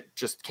shit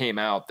just came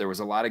out, there was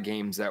a lot of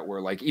games that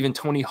were like even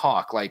Tony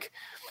Hawk. Like,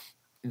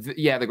 the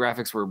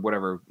graphics were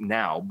whatever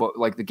now, but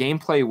like the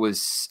gameplay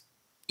was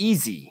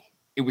easy.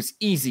 It was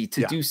easy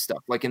to do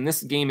stuff. Like in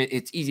this game,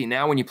 it's easy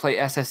now. When you play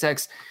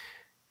SSX,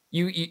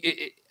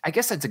 I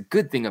guess that's a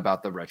good thing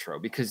about the retro,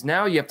 because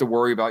now you have to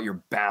worry about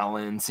your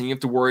balance and you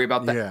have to worry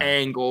about the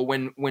angle.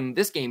 When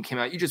this game came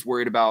out, you just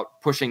worried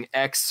about pushing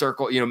X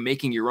circle,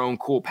 making your own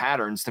cool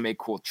patterns to make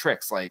cool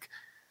tricks. Like,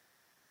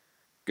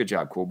 good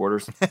job, Cool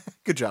Borders.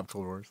 Good job,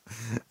 Cool Borders.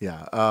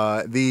 Yeah.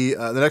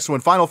 The next one,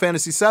 Final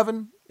Fantasy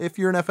VII. If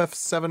you're an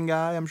FF7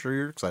 guy, I'm sure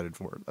you're excited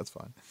for it. That's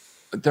fine.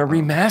 They're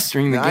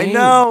remastering the game. I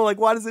know. Like,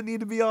 why does it need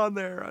to be on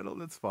there?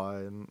 That's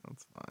fine.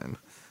 That's fine.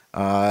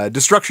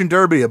 Destruction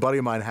Derby, a buddy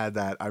of mine had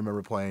that. I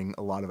remember playing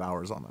a lot of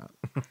hours on that.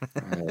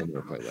 I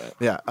never played that.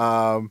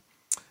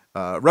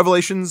 Yeah.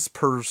 Revelations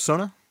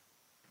Persona.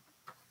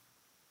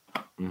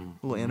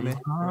 Little anime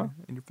right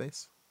in your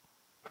face.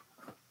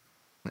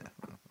 Yeah.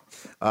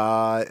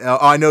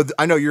 I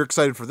know you're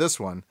excited for this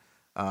one.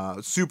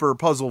 Super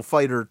Puzzle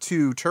Fighter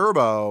 2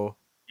 Turbo.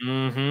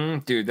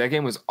 Dude, that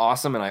game was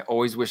awesome, and I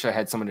always wish I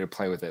had somebody to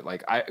play with it.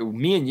 Like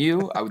me and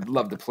you, I would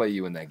love to play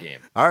you in that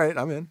game. All right,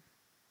 I'm in.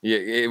 Yeah,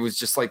 it was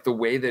just like the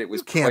way that it was.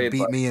 You can't played,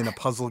 beat me in a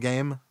puzzle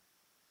game.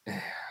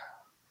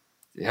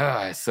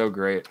 Yeah, it's so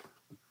great.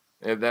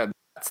 That's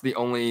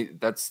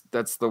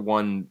the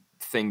one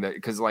thing that,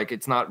 because like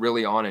it's not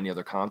really on any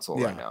other console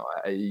right now.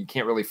 You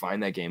can't really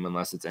find that game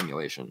unless it's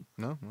emulation.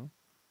 No.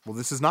 Well,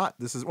 this is not.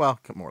 This is, well,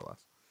 more or less.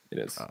 It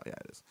is. Yeah,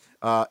 it is.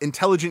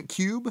 Intelligent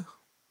Cube.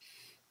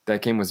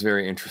 That game was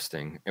very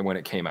interesting, and when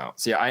it came out,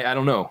 see, I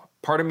don't know.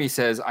 Part of me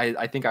says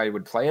I think I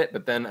would play it,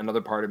 but then another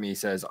part of me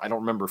says I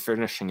don't remember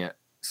finishing it,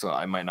 so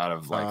I might not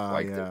have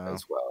liked it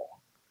as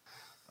well.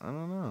 I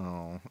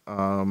don't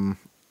know.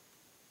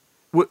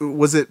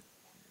 Was it?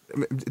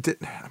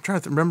 I'm trying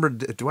to remember.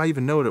 Do I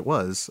even know what it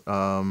was?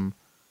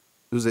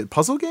 Was it a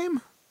puzzle game?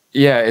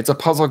 Yeah, it's a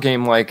puzzle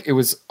game. Like, it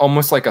was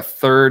almost like a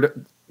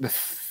third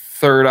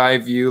eye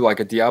view, like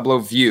a Diablo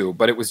view,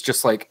 but it was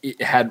just like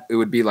it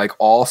would be like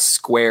all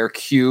square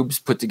cubes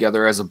put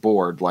together as a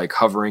board, like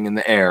hovering in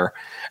the air,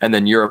 and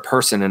then you're a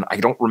person, and I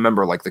don't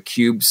remember, like the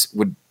cubes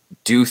would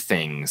do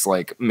things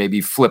like maybe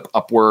flip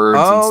upwards.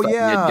 Oh, and stuff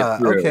yeah.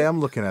 Okay,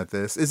 I'm looking at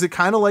this. Is it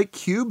kind of like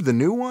Cube, the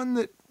new one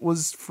that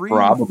was free?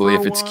 Probably,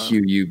 if it's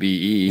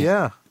QUBE.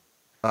 Yeah.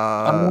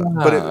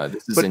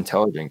 This is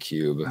Intelligent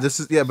Cube. This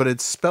is, but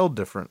it's spelled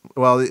different.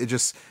 Well,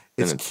 it's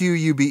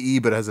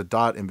QUBE, but it has a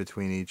dot in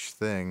between each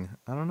thing.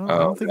 I don't know. I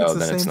don't think it's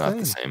the same it's not thing.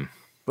 the same.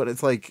 But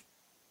it's like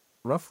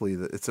roughly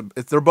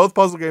they're both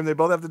puzzle games. They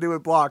both have to do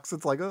with blocks.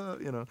 It's like I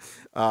don't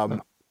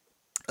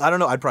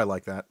know. I'd probably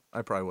like that.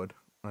 I probably would.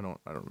 I don't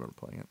remember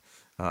playing it.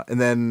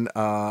 And then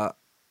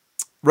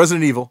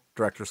Resident Evil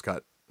Director's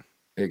Cut.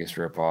 Biggest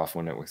ripoff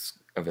when it was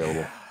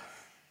available.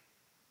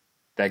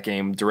 That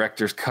game,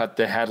 Director's Cut,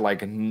 that had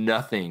like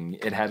nothing.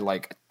 It had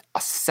like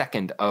a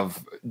second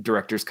of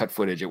Director's Cut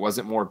footage. It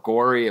wasn't more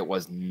gory. It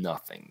was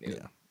nothing. Dude.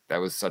 Yeah. That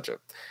was I'm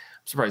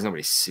surprised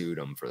nobody sued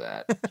them for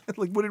that.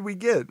 Like, what did we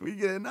get? We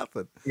get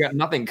nothing. We got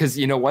nothing, because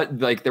you know what?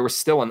 Like, there was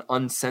still an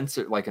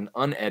uncensored, like an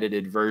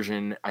unedited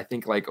version, I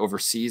think, like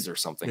overseas or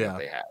something that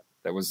they had.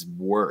 That was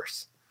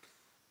worse.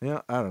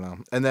 Yeah, I don't know.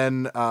 And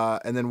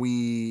then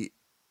we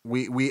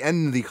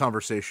end the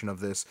conversation of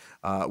this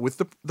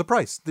with the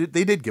price.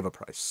 They did give a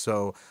price.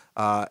 So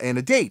and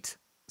a date.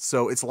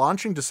 So it's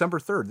launching December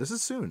 3rd. This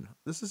is soon.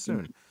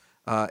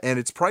 And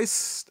it's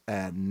priced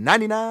at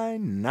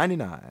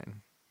 $99.99.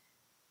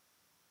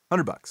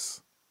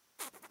 $100.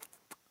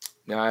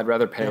 No, I'd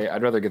rather pay.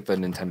 I'd rather get the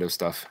Nintendo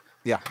stuff.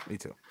 Yeah, me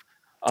too.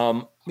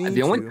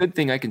 The only good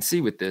thing I can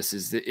see with this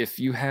is that if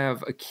you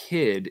have a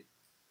kid,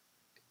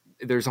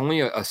 there's only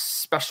a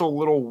special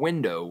little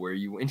window where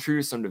you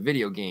introduce them to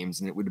video games,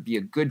 and it would be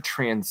a good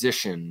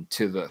transition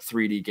to the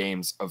 3D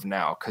games of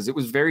now, because it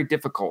was very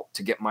difficult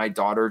to get my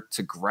daughter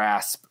to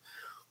grasp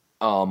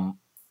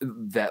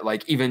that,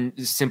 like, even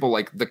simple,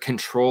 like the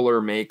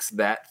controller makes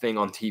that thing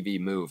on TV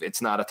move.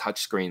 It's not a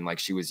touch screen like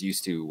she was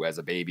used to as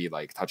a baby,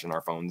 like touching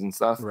our phones and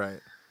stuff. Right.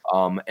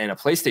 And a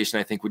PlayStation,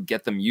 I think, would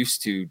get them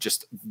used to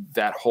just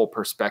that whole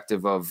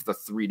perspective of the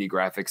 3D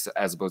graphics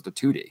as opposed to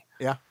 2D.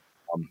 Yeah.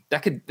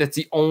 That's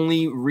the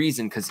only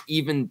reason, because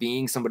even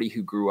being somebody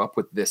who grew up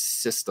with this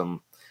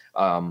system,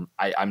 I'm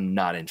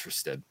not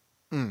interested.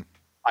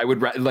 I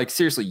would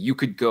seriously, you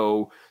could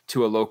go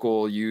to a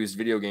local used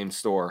video game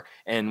store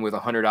and with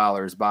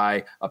 $100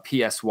 buy a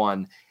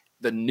PS1,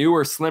 the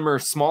newer, slimmer,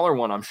 smaller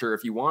one, I'm sure,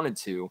 if you wanted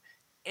to,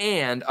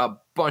 and a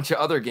bunch of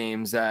other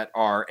games that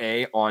are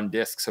on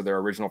disc, so they're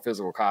original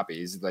physical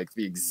copies, like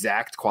the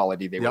exact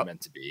quality they were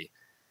meant to be,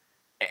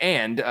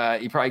 and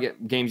you probably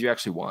get games you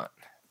actually want.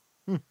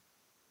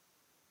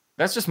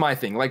 That's just my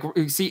thing. Like,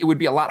 see, it would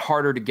be a lot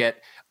harder to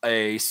get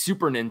a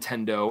Super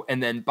Nintendo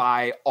and then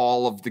buy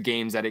all of the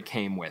games that it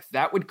came with.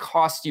 That would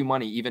cost you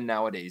money even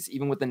nowadays.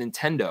 Even with the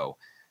Nintendo,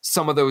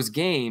 some of those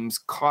games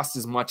cost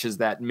as much as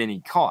that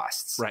mini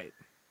costs. Right.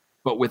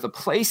 But with a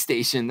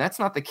PlayStation, that's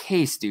not the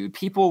case, dude.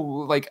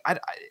 People, like,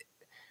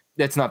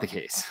 that's not the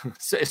case.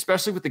 So,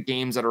 especially with the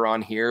games that are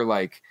on here,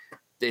 like,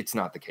 it's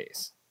not the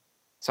case.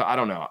 So I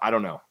don't know. I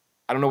don't know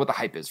what the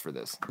hype is for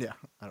this. Yeah,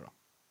 I don't know.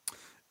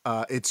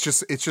 It's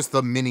just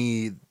the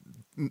mini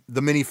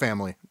the mini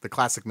family, the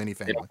classic mini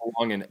They family. don't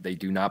belong in it. They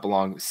do not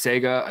belong.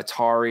 Sega,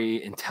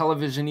 Atari, and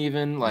television,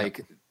 even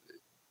like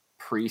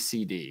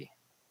pre-CD.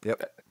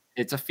 Yep.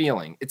 It's a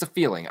feeling. It's a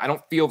feeling. I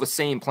don't feel the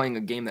same playing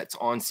a game that's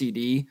on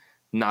CD,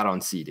 not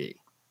on CD.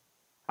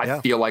 I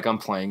feel like I'm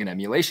playing an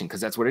emulation because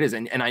that's what it is.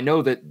 And I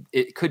know that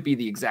it could be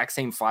the exact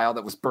same file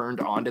that was burned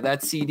onto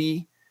that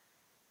CD,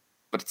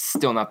 but it's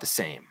still not the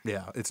same.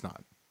 Yeah, it's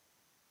not.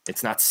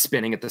 It's not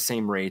spinning at the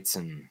same rates,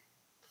 and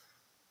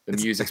the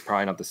music's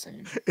probably not the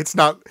same. It's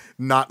not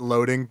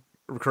loading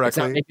correctly. It's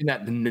not making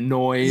that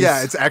noise.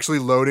 Yeah, it's actually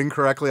loading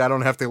correctly. I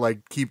don't have to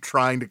like keep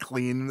trying to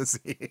clean the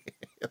CD.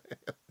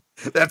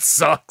 That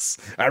sucks.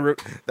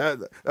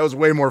 That was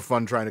way more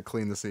fun trying to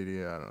clean the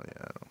CD. Oh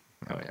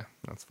yeah,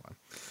 that's fine.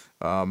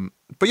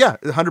 But yeah,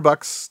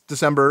 $100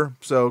 December,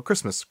 so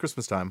Christmas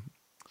time.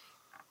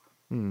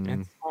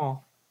 It's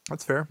fall.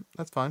 That's fair.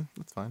 That's fine.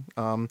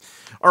 All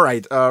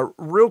right.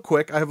 Real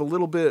quick, I have a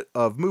little bit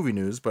of movie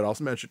news, but I'll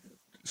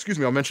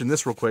mention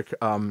this real quick.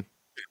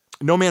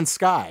 No Man's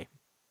Sky.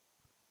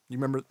 You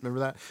remember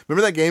that?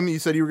 Remember that game you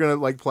said you were gonna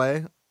like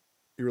play?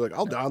 You were like,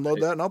 I'll download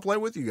that and I'll play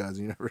with you guys.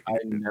 I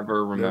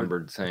never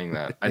remembered saying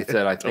that. I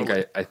said I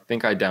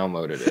think I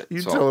downloaded it.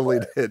 You totally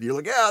did. You're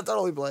like, yeah, I'll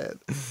totally play it.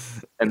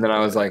 And then I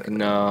was like,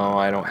 no,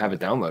 I don't have it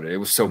downloaded. It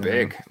was so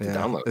big to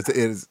download.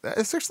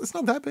 It's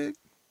not that big.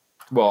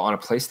 Well, on a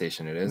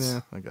PlayStation it is.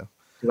 Yeah, I guess.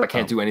 I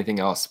can't do anything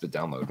else but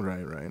download.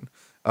 Right.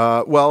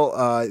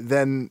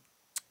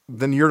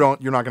 Then you're not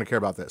going to care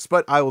about this,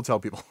 but I will tell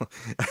people.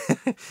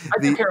 I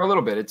do care a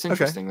little bit. It's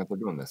interesting that they're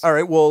doing this. All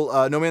right.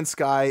 Well, No Man's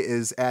Sky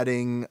is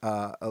adding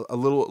a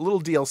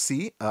little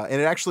DLC,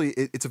 and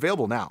it's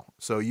available now.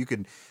 So you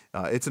can,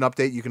 it's an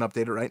update. You can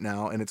update it right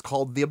now, and it's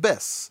called The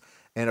Abyss.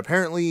 And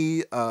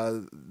apparently,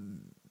 the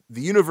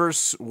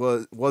universe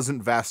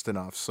wasn't vast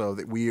enough, so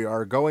that we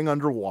are going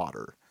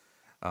underwater.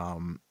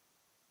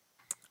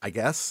 I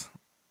guess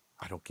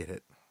I don't get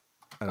it.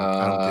 I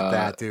don't get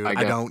that, dude.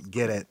 I don't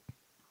get it.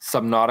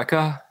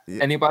 Subnautica?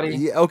 Anybody?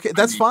 Yeah, okay,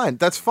 that's fine.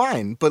 That's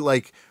fine. But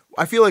like,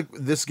 I feel like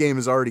this game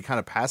is already kind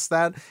of past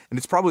that, and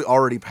it's probably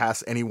already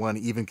past anyone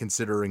even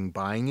considering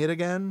buying it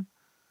again.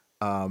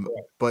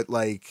 But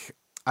like,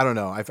 I don't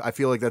know. I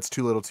feel like that's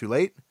too little, too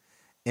late.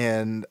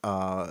 And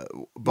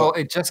well,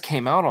 it just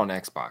came out on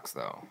Xbox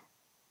though.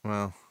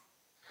 Well,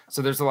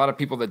 so there's a lot of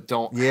people that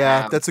don't.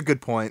 Yeah, that's a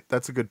good point.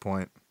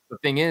 The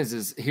thing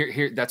is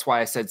here. That's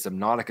why I said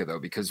Subnautica though,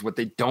 because what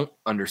they don't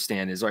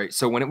understand is, all right.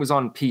 So when it was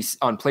on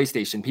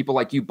PlayStation, people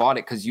like you bought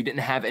it because you didn't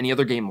have any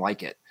other game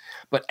like it.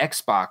 But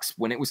Xbox,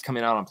 when it was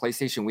coming out on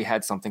PlayStation, we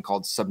had something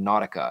called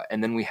Subnautica,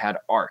 and then we had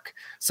Ark.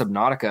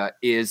 Subnautica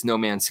is No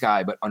Man's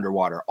Sky, but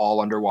underwater,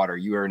 all underwater.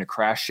 You are in a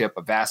crash ship,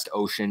 a vast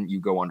ocean.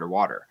 You go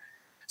underwater.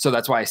 So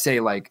that's why I say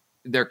like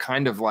they're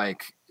kind of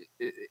like,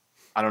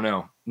 I don't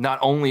know. Not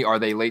only are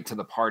they late to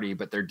the party,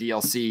 but their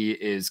DLC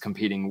is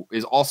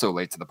also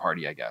late to the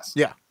party, I guess.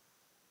 Yeah.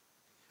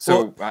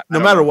 So well, no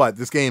matter what,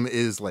 this game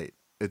is late.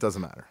 It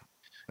doesn't matter.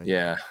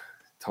 Yeah,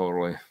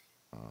 totally.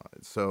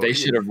 So they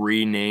should have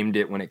renamed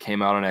it when it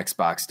came out on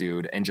Xbox,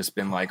 dude, and just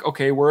been like,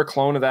 okay, we're a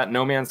clone of that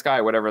No Man's Sky,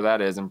 whatever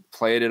that is, and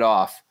played it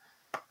off.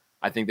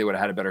 I think they would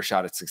have had a better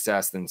shot at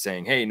success than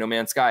saying, hey, No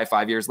Man's Sky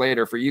 5 years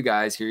later for you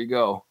guys. Here you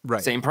go.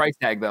 Right. Same price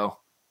tag, though.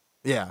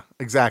 Yeah,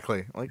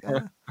 exactly. Like,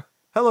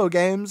 hello,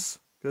 games.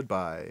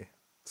 Goodbye,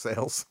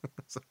 sales.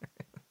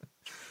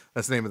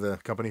 That's the name of the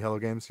company, Hello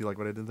Games. You like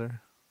what I did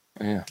there?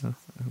 Yeah.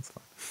 That's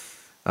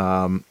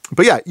fine.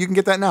 But yeah, you can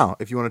get that now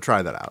if you want to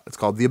try that out. It's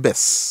called The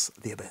Abyss.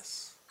 The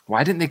Abyss.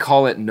 Why didn't they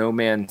call it No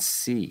Man's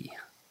Sea?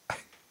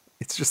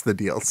 It's just the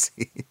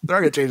DLC. They're not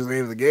going to change the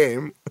name of the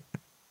game.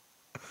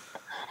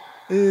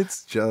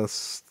 It's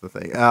just the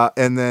thing.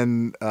 And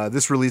then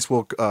this release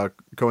will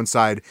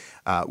coincide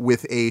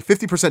with a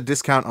 50%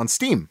 discount on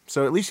Steam.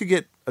 So at least you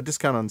get a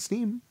discount on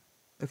Steam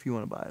if you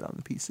want to buy it on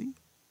the PC.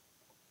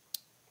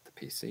 The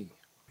PC?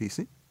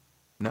 PC?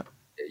 No.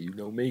 Yeah, you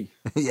know me.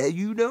 Yeah,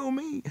 you know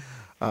me.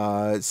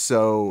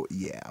 So,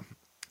 yeah.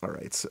 All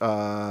right.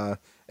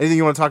 Anything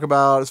you want to talk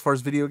about as far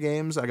as video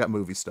games? I got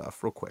movie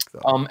stuff real quick,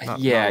 though.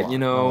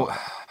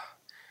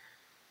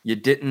 You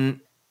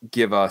didn't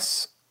give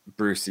us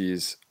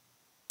Brucey's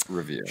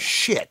review.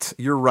 Shit,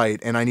 you're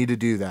right, and I need to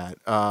do that.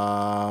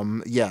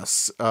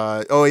 Yes.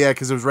 Oh yeah,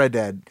 because it was Red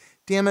Dead.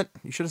 Damn it!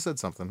 You should have said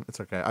something. It's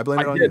okay. I blame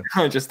it on you.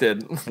 I just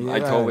did. Yeah, I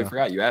totally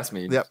forgot. You asked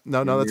me. Yep.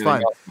 No, that's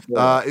fine.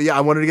 Yeah,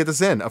 I wanted to get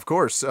this in. Of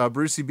course,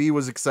 Brucey B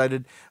was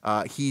excited.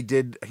 He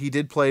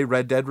did play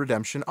Red Dead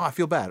Redemption. Oh, I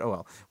feel bad. Oh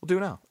well, we'll do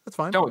it now. That's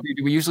fine. No,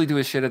 dude, we usually do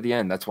his shit at the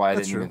end. That's why I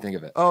didn't even think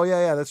of it. Oh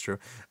yeah, that's true.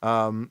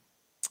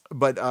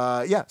 But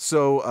yeah.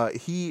 So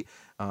he.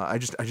 I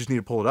just need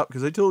to pull it up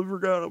because I totally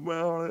forgot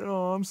about it.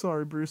 Oh, I'm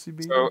sorry, Brucey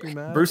B. So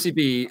Brucey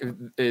B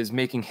is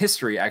making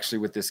history actually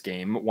with this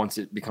game once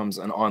it becomes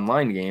an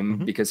online game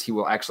because he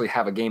will actually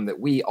have a game that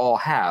we all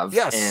have.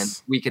 Yes.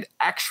 And we could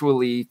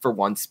actually, for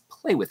once,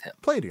 play with him.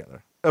 Play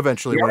together.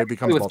 Eventually, when it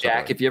becomes with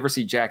Jack. If you ever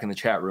see Jack in the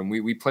chat room,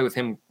 we play with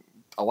him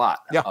a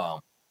lot. Yeah.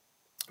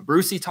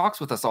 Brucey talks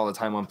with us all the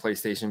time on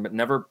PlayStation, but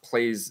never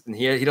plays. And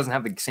he doesn't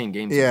have the same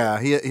games.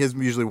 Yeah, he has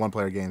usually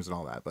one-player games and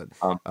all that, but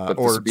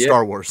or this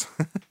Star Wars.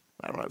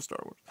 I don't have Star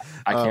Wars.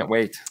 I can't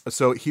wait.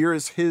 So here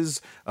is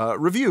his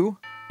review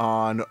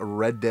on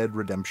Red Dead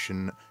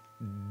Redemption.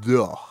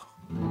 Duh.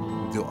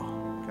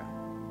 Okay.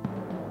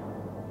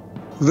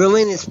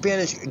 Really in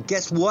Spanish,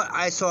 guess what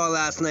I saw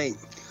last night?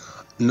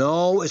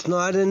 No, it's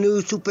not a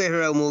new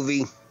superhero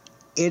movie.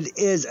 It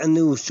is a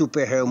new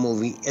superhero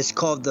movie. It's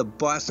called The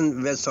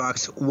Boston Red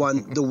Sox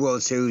Won the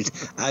World Series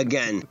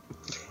Again.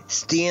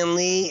 Stan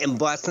Lee and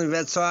Boston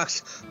Red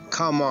Sox?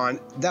 Come on,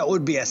 that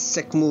would be a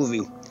sick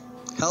movie.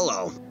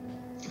 Hello.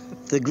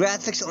 The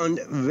graphics on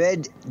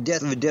Red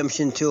Dead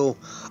Redemption 2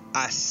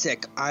 are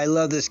sick. I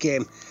love this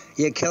game.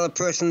 You kill a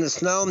person in the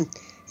snow,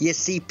 you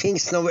see pink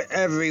snow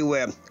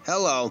everywhere.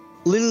 Hello.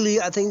 Literally,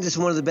 I think this is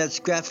one of the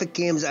best graphic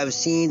games I've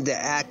seen. The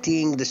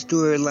acting, the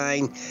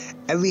storyline,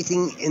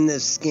 everything in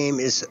this game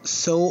is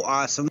so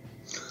awesome.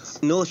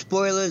 No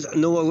spoilers,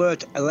 no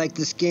alert. I like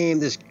this game.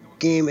 This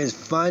game is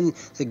fun.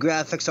 The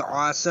graphics are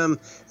awesome.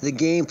 The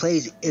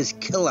gameplay is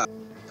killer.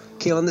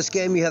 Okay, on this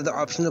game, you have the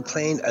option of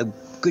playing a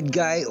good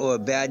guy or a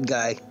bad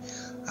guy.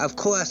 Of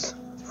course,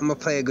 I'm gonna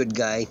play a good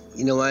guy.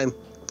 You know why?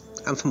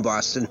 I'm from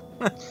Boston.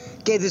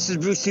 Okay, this is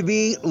Bruce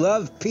B.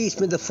 Love, peace,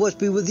 may the force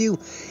be with you.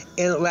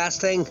 And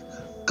last thing,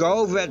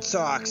 go Red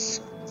Sox.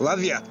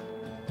 Love ya.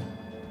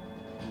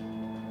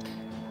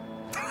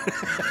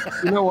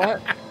 You know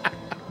what?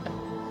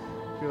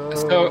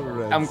 So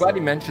I'm glad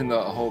you Sox. mentioned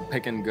the whole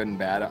picking good and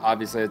bad.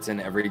 Obviously, it's in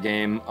every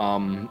game.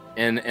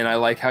 And I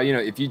like how,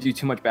 if you do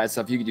too much bad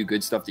stuff, you can do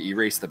good stuff to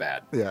erase the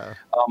bad. Yeah.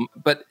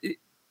 But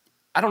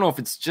I don't know if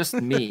it's just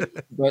me,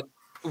 but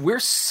we're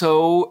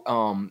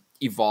so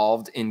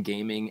evolved in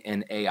gaming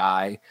and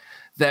AI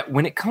that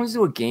when it comes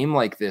to a game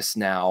like this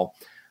now,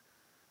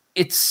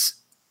 it's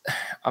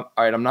all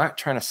right. I'm not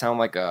trying to sound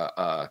like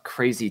a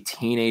crazy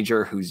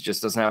teenager who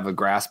just doesn't have a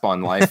grasp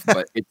on life,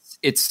 but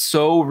it's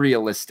so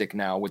realistic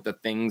now with the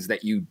things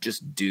that you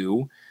just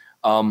do.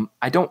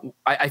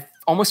 I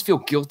almost feel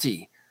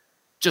guilty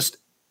just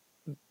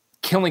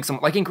killing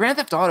someone. Like in Grand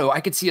Theft Auto,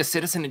 I could see a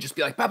citizen and just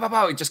be like, bow, bow,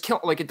 bow, just kill,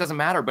 like it doesn't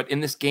matter. But in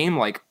this game,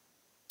 like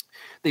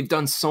they've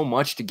done so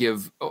much to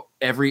give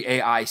every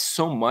AI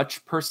so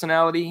much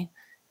personality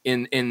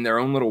in their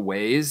own little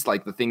ways,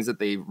 like the things that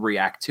they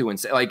react to and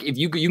say, like if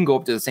you can go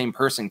up to the same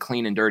person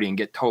clean and dirty and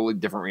get totally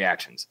different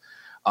reactions.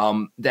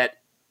 That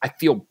I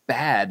feel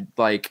bad,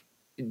 like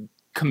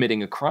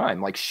committing a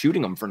crime, like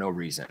shooting them for no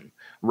reason,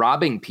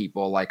 robbing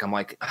people. Like I'm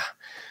like,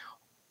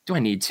 do I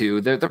need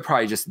to? They're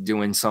probably just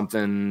doing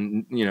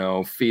something,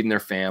 feeding their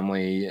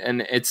family,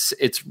 and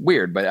it's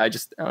weird. But I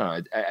just don't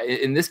know.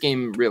 In this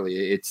game,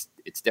 really, it's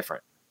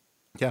different.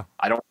 Yeah.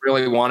 I don't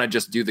really want to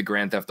just do the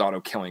Grand Theft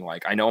Auto killing.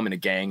 Like I know I'm in a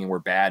gang and we're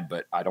bad,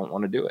 but I don't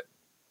want to do it.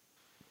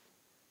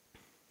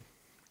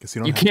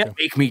 You can't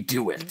make me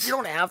do it. You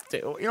don't have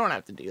to. You don't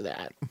have to do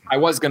that. I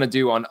was gonna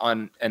do on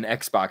an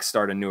Xbox,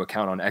 start a new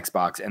account on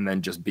Xbox, and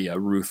then just be a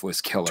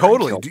ruthless killer.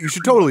 Totally, you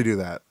should totally do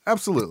that.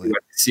 Absolutely.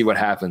 See what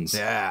happens.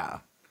 Yeah.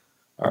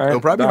 All right. It'll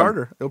probably be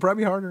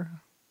harder.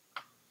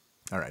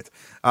 All right.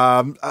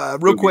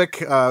 Real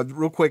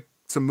quick,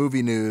 some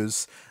movie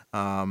news.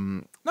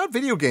 Not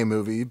video game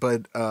movie,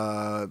 but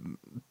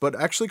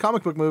actually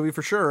comic book movie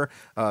for sure.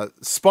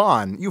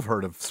 Spawn. You've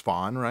heard of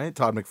Spawn, right?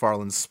 Todd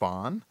McFarlane's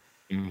Spawn.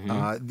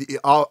 Mm-hmm.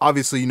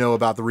 Obviously, you know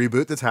about the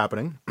reboot that's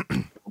happening.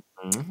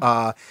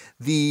 The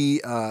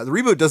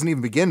reboot doesn't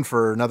even begin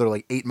for another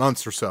like 8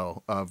 months or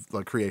so of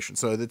like creation,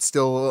 so it's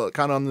still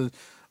kind of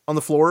on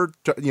the floor,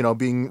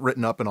 being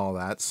written up and all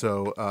that.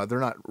 So they're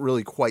not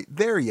really quite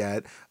there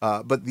yet.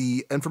 But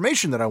the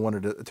information that I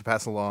wanted to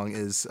pass along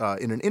is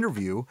in an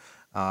interview.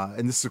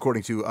 And this is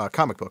according to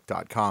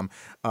comicbook.com.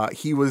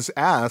 He was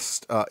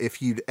asked if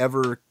he would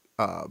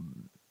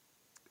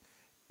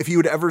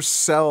ever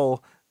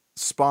sell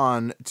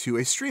Spawn to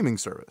a streaming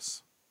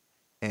service.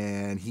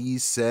 And he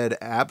said,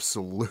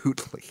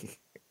 absolutely.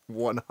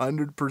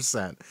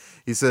 100%.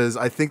 He says,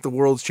 I think the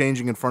world's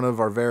changing in front of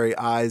our very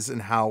eyes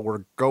and how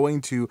we're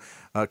going to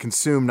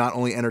consume not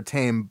only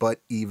entertainment, but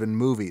even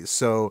movies.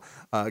 So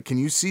can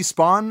you see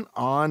Spawn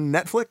on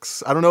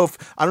Netflix? I don't know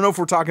if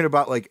we're talking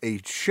about like a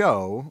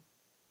show,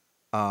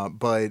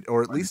 but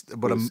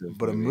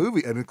a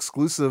movie, an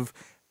exclusive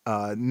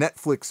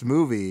Netflix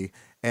movie.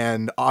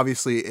 And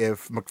obviously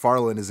if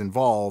McFarlane is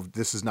involved,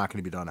 this is not going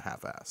to be done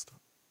half-assed.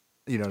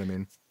 You know what I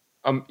mean?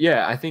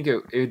 Yeah, I think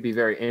it would be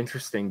very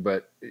interesting,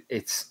 but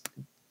it's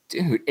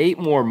 8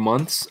 more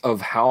months of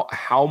how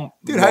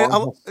that's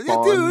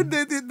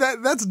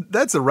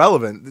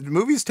irrelevant. The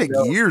movies take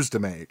years to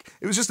make.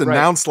 It was just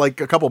announced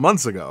like a couple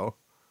months ago.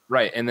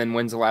 Right. And then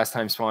when's the last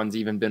time Spawn's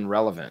even been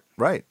relevant?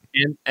 Right.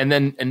 And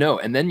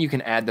then you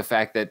can add the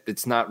fact that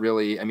it's not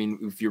really, I mean,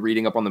 if you're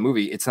reading up on the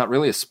movie, it's not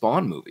really a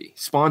Spawn movie.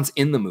 Spawn's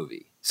in the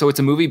movie. So it's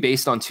a movie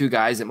based on 2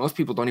 guys that most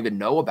people don't even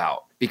know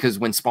about, because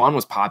when Spawn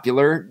was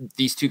popular,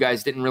 these 2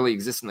 guys didn't really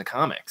exist in the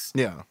comics.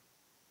 Yeah.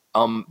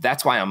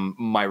 That's why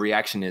my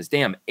reaction is,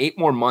 damn, 8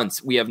 more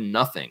months, we have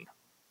nothing.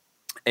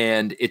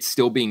 And it's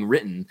still being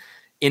written.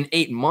 in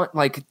 8 months,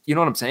 like, you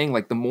know what I'm saying?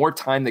 Like, the more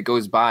time that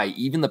goes by,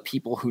 even the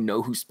people who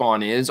know who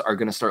Spawn is are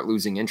going to start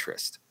losing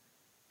interest.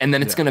 And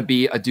then it's going to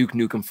be a Duke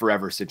Nukem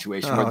Forever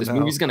situation where this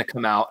movie's going to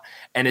come out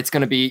and it's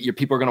going to be, your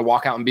people are going to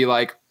walk out and be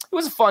like, it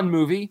was a fun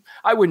movie.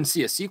 I wouldn't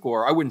see a sequel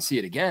or I wouldn't see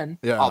it again.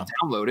 Yeah. I'll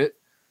download it.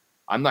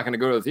 I'm not going to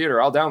go to the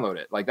theater. I'll download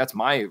it. Like, that's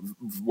my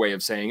way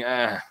of saying,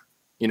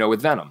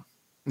 with Venom.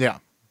 Yeah.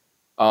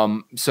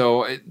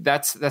 So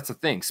that's the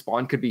thing.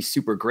 Spawn could be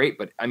super great,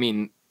 but I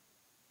mean,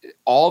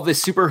 all the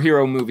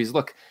superhero movies,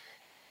 look,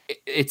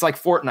 it's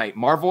like Fortnite.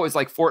 Marvel is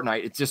like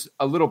Fortnite. It's just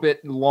a little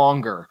bit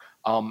longer.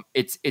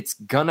 It's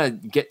gonna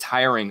get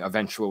tiring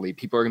eventually.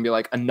 People are gonna be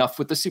like, enough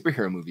with the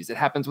superhero movies. It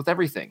happens with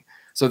everything.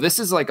 So this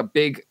is like a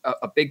big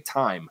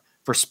time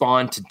for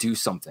Spawn to do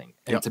something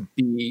and to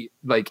be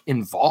like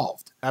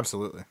involved.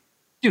 Absolutely.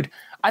 Dude,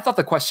 I thought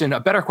a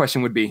better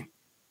question would be,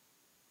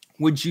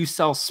 would you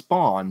sell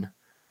Spawn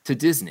to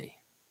Disney?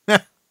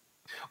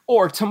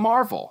 Or to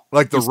Marvel?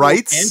 Like the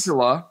rights?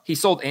 He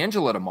sold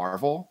Angela to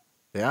Marvel.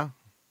 Yeah.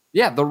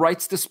 Yeah, the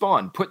rights to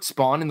Spawn. Put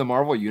Spawn in the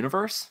Marvel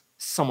universe.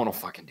 Someone will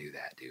fucking do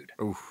that, dude.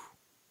 Oof.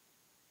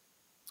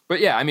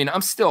 But yeah, I mean,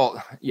 I'm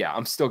still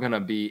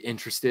gonna be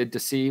interested to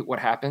see what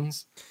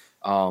happens.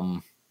 Yeah.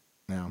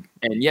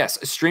 And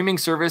yes, a streaming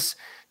service,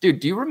 dude.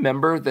 Do you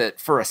remember that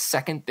for a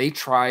second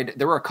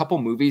there were a couple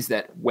movies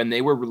that when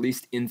they were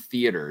released in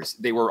theaters,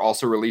 they were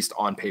also released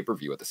on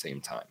pay-per-view at the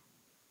same time?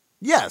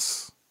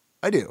 Yes,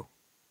 I do.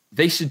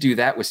 They should do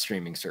that with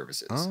streaming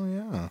services. Oh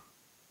yeah.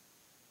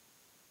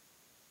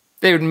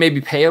 They would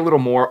maybe pay a little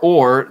more,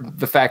 or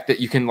the fact that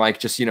you can like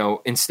just,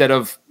 instead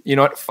of,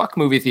 fuck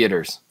movie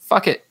theaters.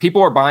 Fuck it.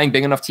 People are buying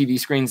big enough TV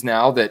screens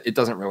now that it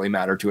doesn't really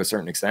matter to a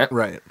certain extent.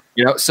 Right.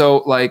 So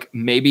like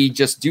maybe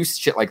just do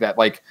shit like that.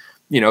 Like,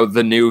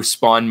 the new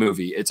Spawn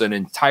movie. It's an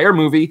entire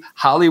movie,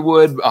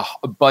 Hollywood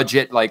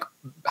budget, like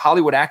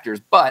Hollywood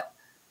actors, but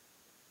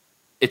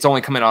it's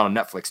only coming out on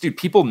Netflix. Dude,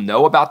 people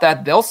know about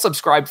that. They'll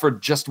subscribe for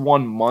just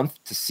 1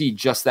 month to see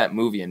just that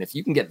movie. And if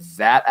you can get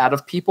that out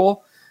of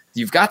people,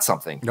 you've got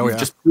something. You've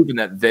just proven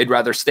that they'd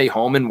rather stay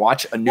home and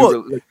watch a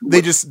new.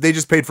 They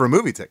just paid for a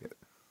movie ticket.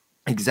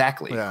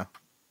 Exactly. Yeah.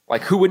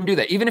 Like, who wouldn't do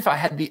that? Even if I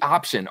had the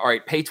option, all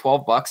right, pay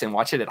 $12 and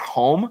watch it at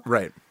home,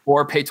 right?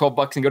 Or pay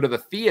 $12 and go to the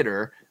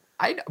theater,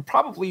 I'd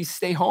probably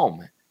stay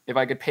home if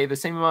I could pay the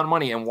same amount of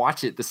money and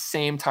watch it the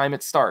same time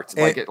it starts,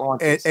 like it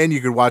launches. And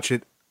you could watch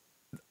it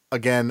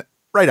again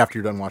right after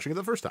you're done watching it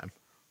the first time.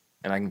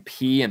 And I can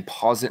pee and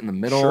pause it in the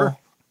middle.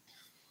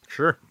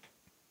 Sure.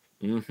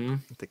 Mm-hmm.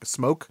 Take a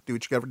smoke. Do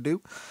what you gotta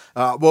do.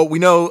 Well, we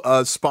know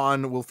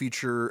Spawn will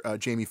feature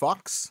Jamie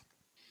Foxx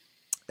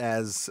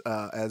as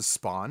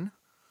Spawn,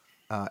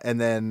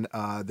 and then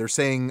they're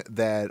saying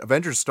that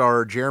Avengers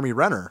star Jeremy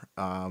Renner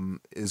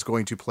is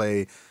going to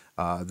play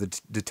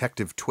the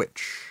Detective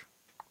Twitch.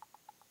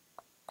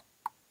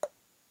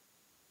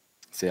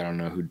 See, I don't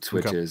know who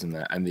Twitch is, and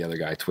the other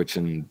guy, Twitch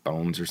and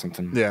Bones or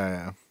something.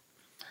 Yeah.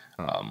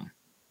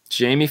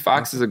 Jamie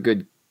Foxx is a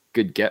good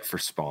get for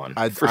Spawn.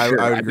 For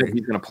sure. I think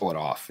he's going to pull it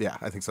off. Yeah,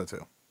 I think so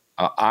too.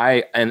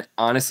 And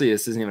honestly,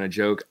 this isn't even a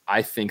joke.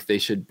 I think they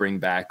should bring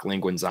back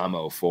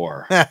Linguinzamo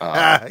for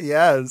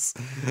yes,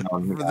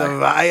 the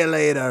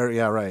Violator.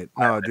 Yeah, right.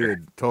 No,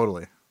 dude,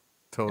 totally.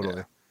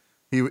 Yeah.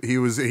 He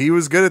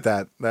was good at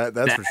that.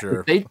 That's for sure.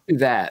 If they do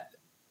that,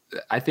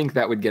 I think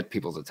that would get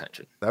people's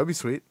attention. That would be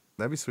sweet.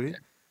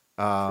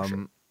 Yeah,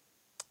 sure.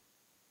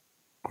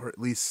 Or at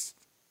least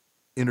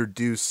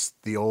introduce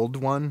the old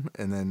one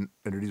and then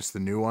introduce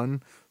the new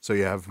one. So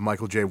you have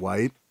Michael J.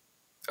 White.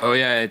 Oh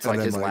yeah, it's like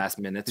his last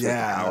minutes with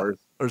Powers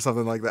or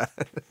something like that.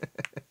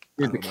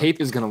 Dude, the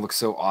cape is gonna look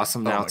so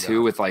awesome now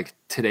too with like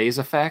today's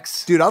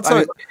effects. Dude,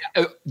 outside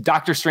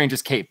Doctor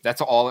Strange's cape.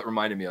 That's all it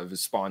reminded me of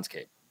is Spawn's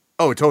cape.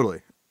 Oh,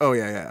 totally. Oh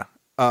yeah.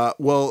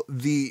 Well,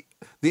 the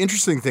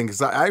interesting thing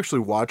is I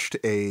actually watched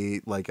a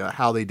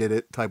how they did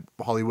it type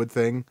Hollywood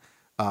thing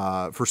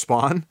for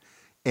Spawn,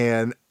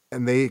 and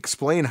they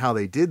explain how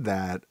they did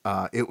that.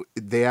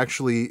 They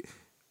actually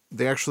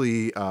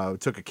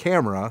took a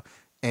camera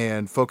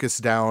and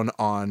focused down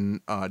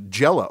on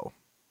Jell-O,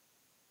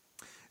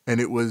 and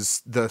it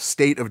was the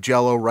state of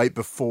Jell-O right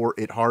before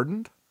it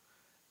hardened.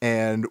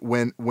 And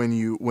when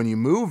you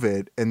move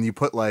it and you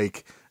put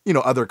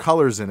other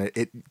colors in it,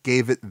 it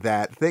gave it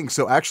that thing.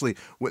 So actually,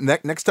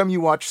 next time you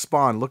watch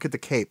Spawn, look at the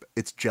cape.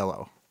 It's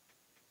Jell-O.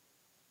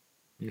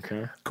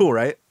 Okay. Cool,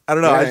 right? I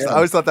don't know. I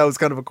always thought that was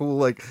kind of a cool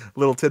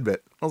little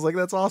tidbit. I was like,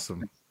 that's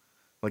awesome.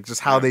 Like just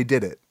how they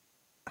did it.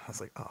 I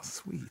was like, oh,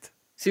 sweet.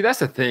 See, that's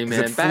the thing,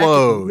 man. It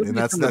flowed, and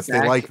that's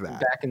they like that.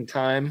 Back in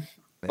time,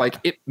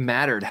 it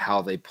mattered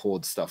how they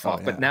pulled stuff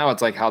off, but now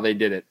it's like how they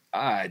did it.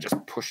 I just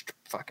pushed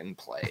fucking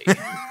play.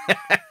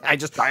 I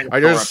just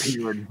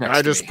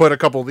put a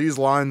couple of these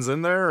lines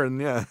in there,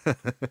 and yeah.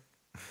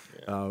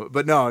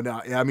 But no.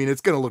 I mean, it's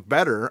gonna look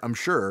better, I'm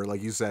sure,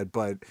 like you said.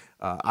 But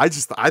I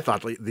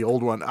thought the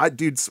old one.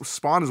 Dude,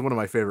 Spawn is one of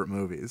my favorite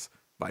movies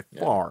by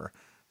far.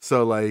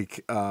 So that's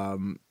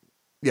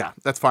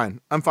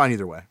fine. I'm fine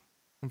either way.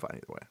 So.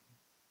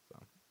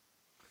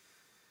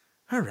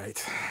 All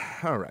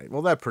right.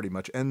 Well, that pretty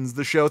much ends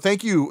the show.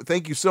 Thank you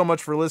so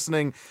much for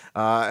listening.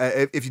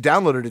 If you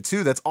downloaded it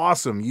too, that's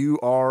awesome. You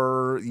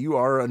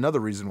are another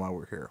reason why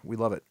we're here. We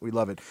love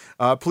it.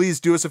 Please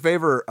do us a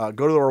favor.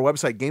 Go to our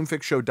website,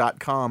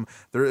 gamefixshow.com.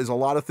 There is a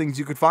lot of things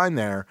you could find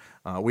there.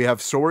 We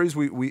have stories.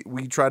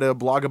 We try to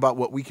blog about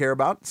what we care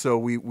about. So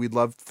we'd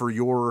love for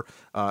your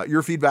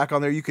feedback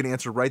on there. You can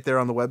answer right there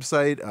on the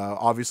website.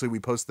 Obviously, we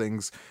post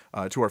things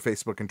to our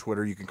Facebook and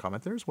Twitter. You can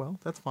comment there as well.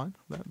 That's fine.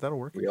 That'll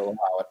work. We'll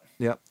allow it.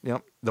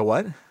 Yep. The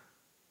what?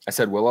 I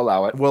said we'll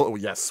allow it. Well,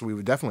 yes, we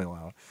would definitely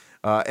allow it.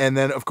 And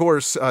then, of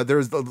course,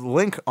 there's the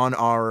link on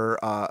our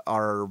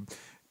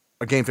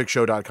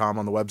gamefixshow.com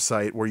on the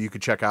website where you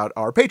could check out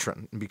our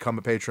Patreon and become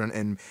a patron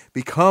and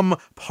become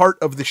part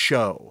of the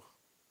show.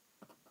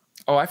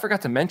 Oh, I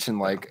forgot to mention,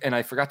 and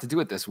I forgot to do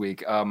it this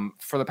week.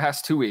 For the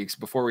past 2 weeks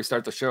before we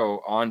start the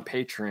show on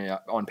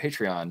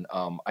Patreon,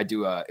 I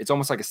do it's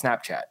almost like a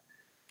Snapchat.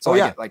 So I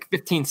get like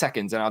 15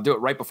 seconds, and I'll do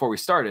it right before we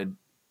started.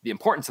 The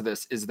importance of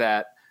this is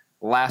that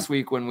last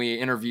week when we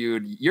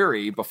interviewed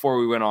Yuri, before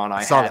we went on,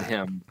 I saw that. I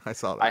had him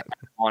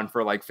on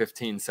for like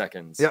 15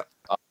 seconds. Yep.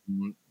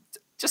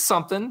 Just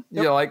something,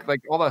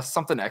 like all the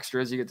something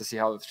extras. You get to see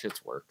how the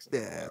shits works.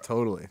 Yeah,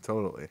 totally.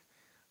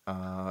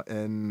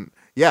 And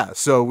yeah,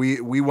 so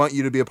we want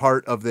you to be a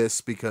part of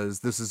this because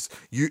this is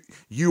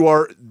you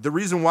are the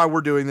reason why we're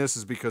doing this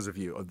is because of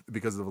you,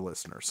 because of the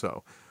listener.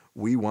 So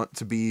we want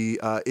to be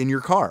in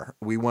your car.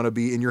 We want to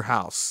be in your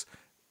house.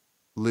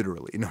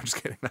 Literally. No, I'm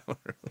just kidding. Not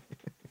literally.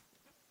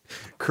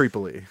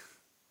 Creepily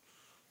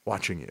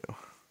watching you.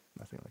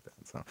 Nothing like that.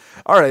 So,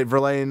 all right,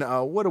 Verlaine,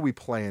 what are we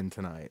playing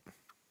tonight?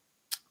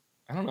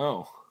 I don't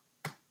know.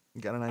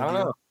 You got an idea? I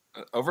don't know.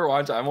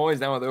 Overwatch. I'm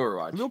always down with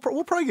Overwatch.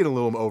 We'll probably get a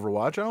little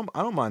Overwatch.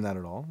 I don't mind that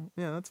at all.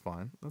 Yeah, that's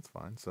fine.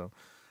 So,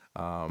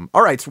 all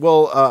right.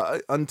 Well,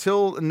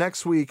 until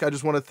next week, I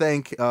just want to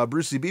thank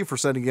Brucey B for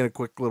sending in a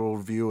quick little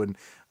review,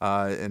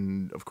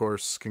 and of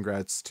course,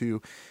 congrats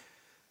to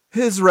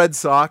his Red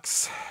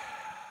Sox.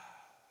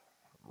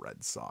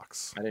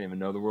 I didn't even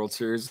know the World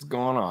Series was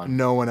going on.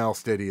 No one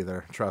else did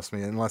either. Trust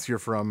me, unless you're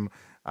from,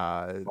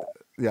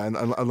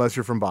 unless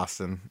you're from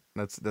Boston.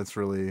 That's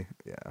really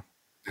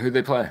Who'd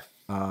they play?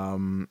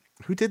 Who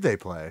did they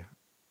play?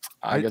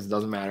 I guess it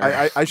doesn't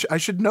matter. I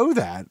should know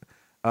that.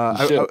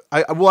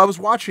 I was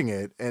watching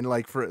it and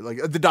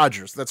the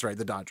Dodgers. That's right,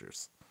 the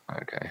Dodgers.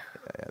 Okay.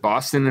 Yeah.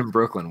 Boston and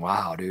Brooklyn.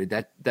 Wow, dude,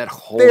 that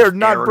whole they are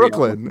not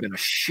Brooklyn. Been a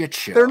shit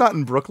show. They're not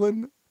in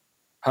Brooklyn,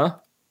 huh?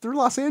 They're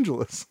Los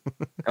Angeles.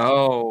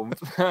 Oh,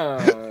 this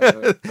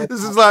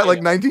is not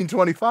like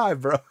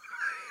 1925, bro.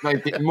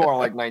 More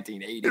like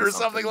 1980 or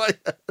something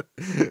like that.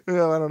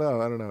 Yeah, I don't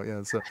know.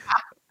 Yeah, so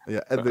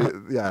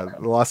the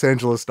Los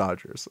Angeles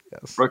Dodgers.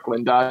 Yes,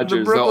 Brooklyn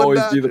Dodgers. They'll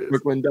always be the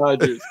Brooklyn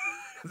Dodgers.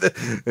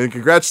 And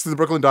congrats to the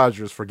Brooklyn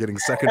Dodgers for getting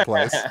second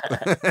place.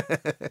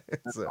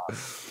 So,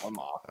 I'm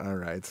off. All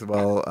right.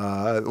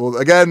 Well,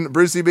 again,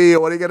 Brucey B,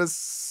 what are you gonna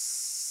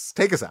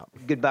take us out?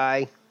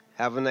 Goodbye.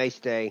 Have a nice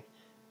day.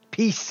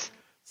 Peace.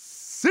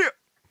 See ya.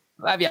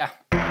 Love ya.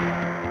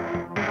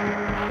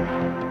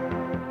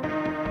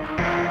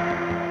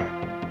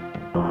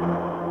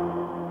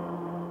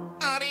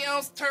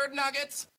 Adios, turd nuggets.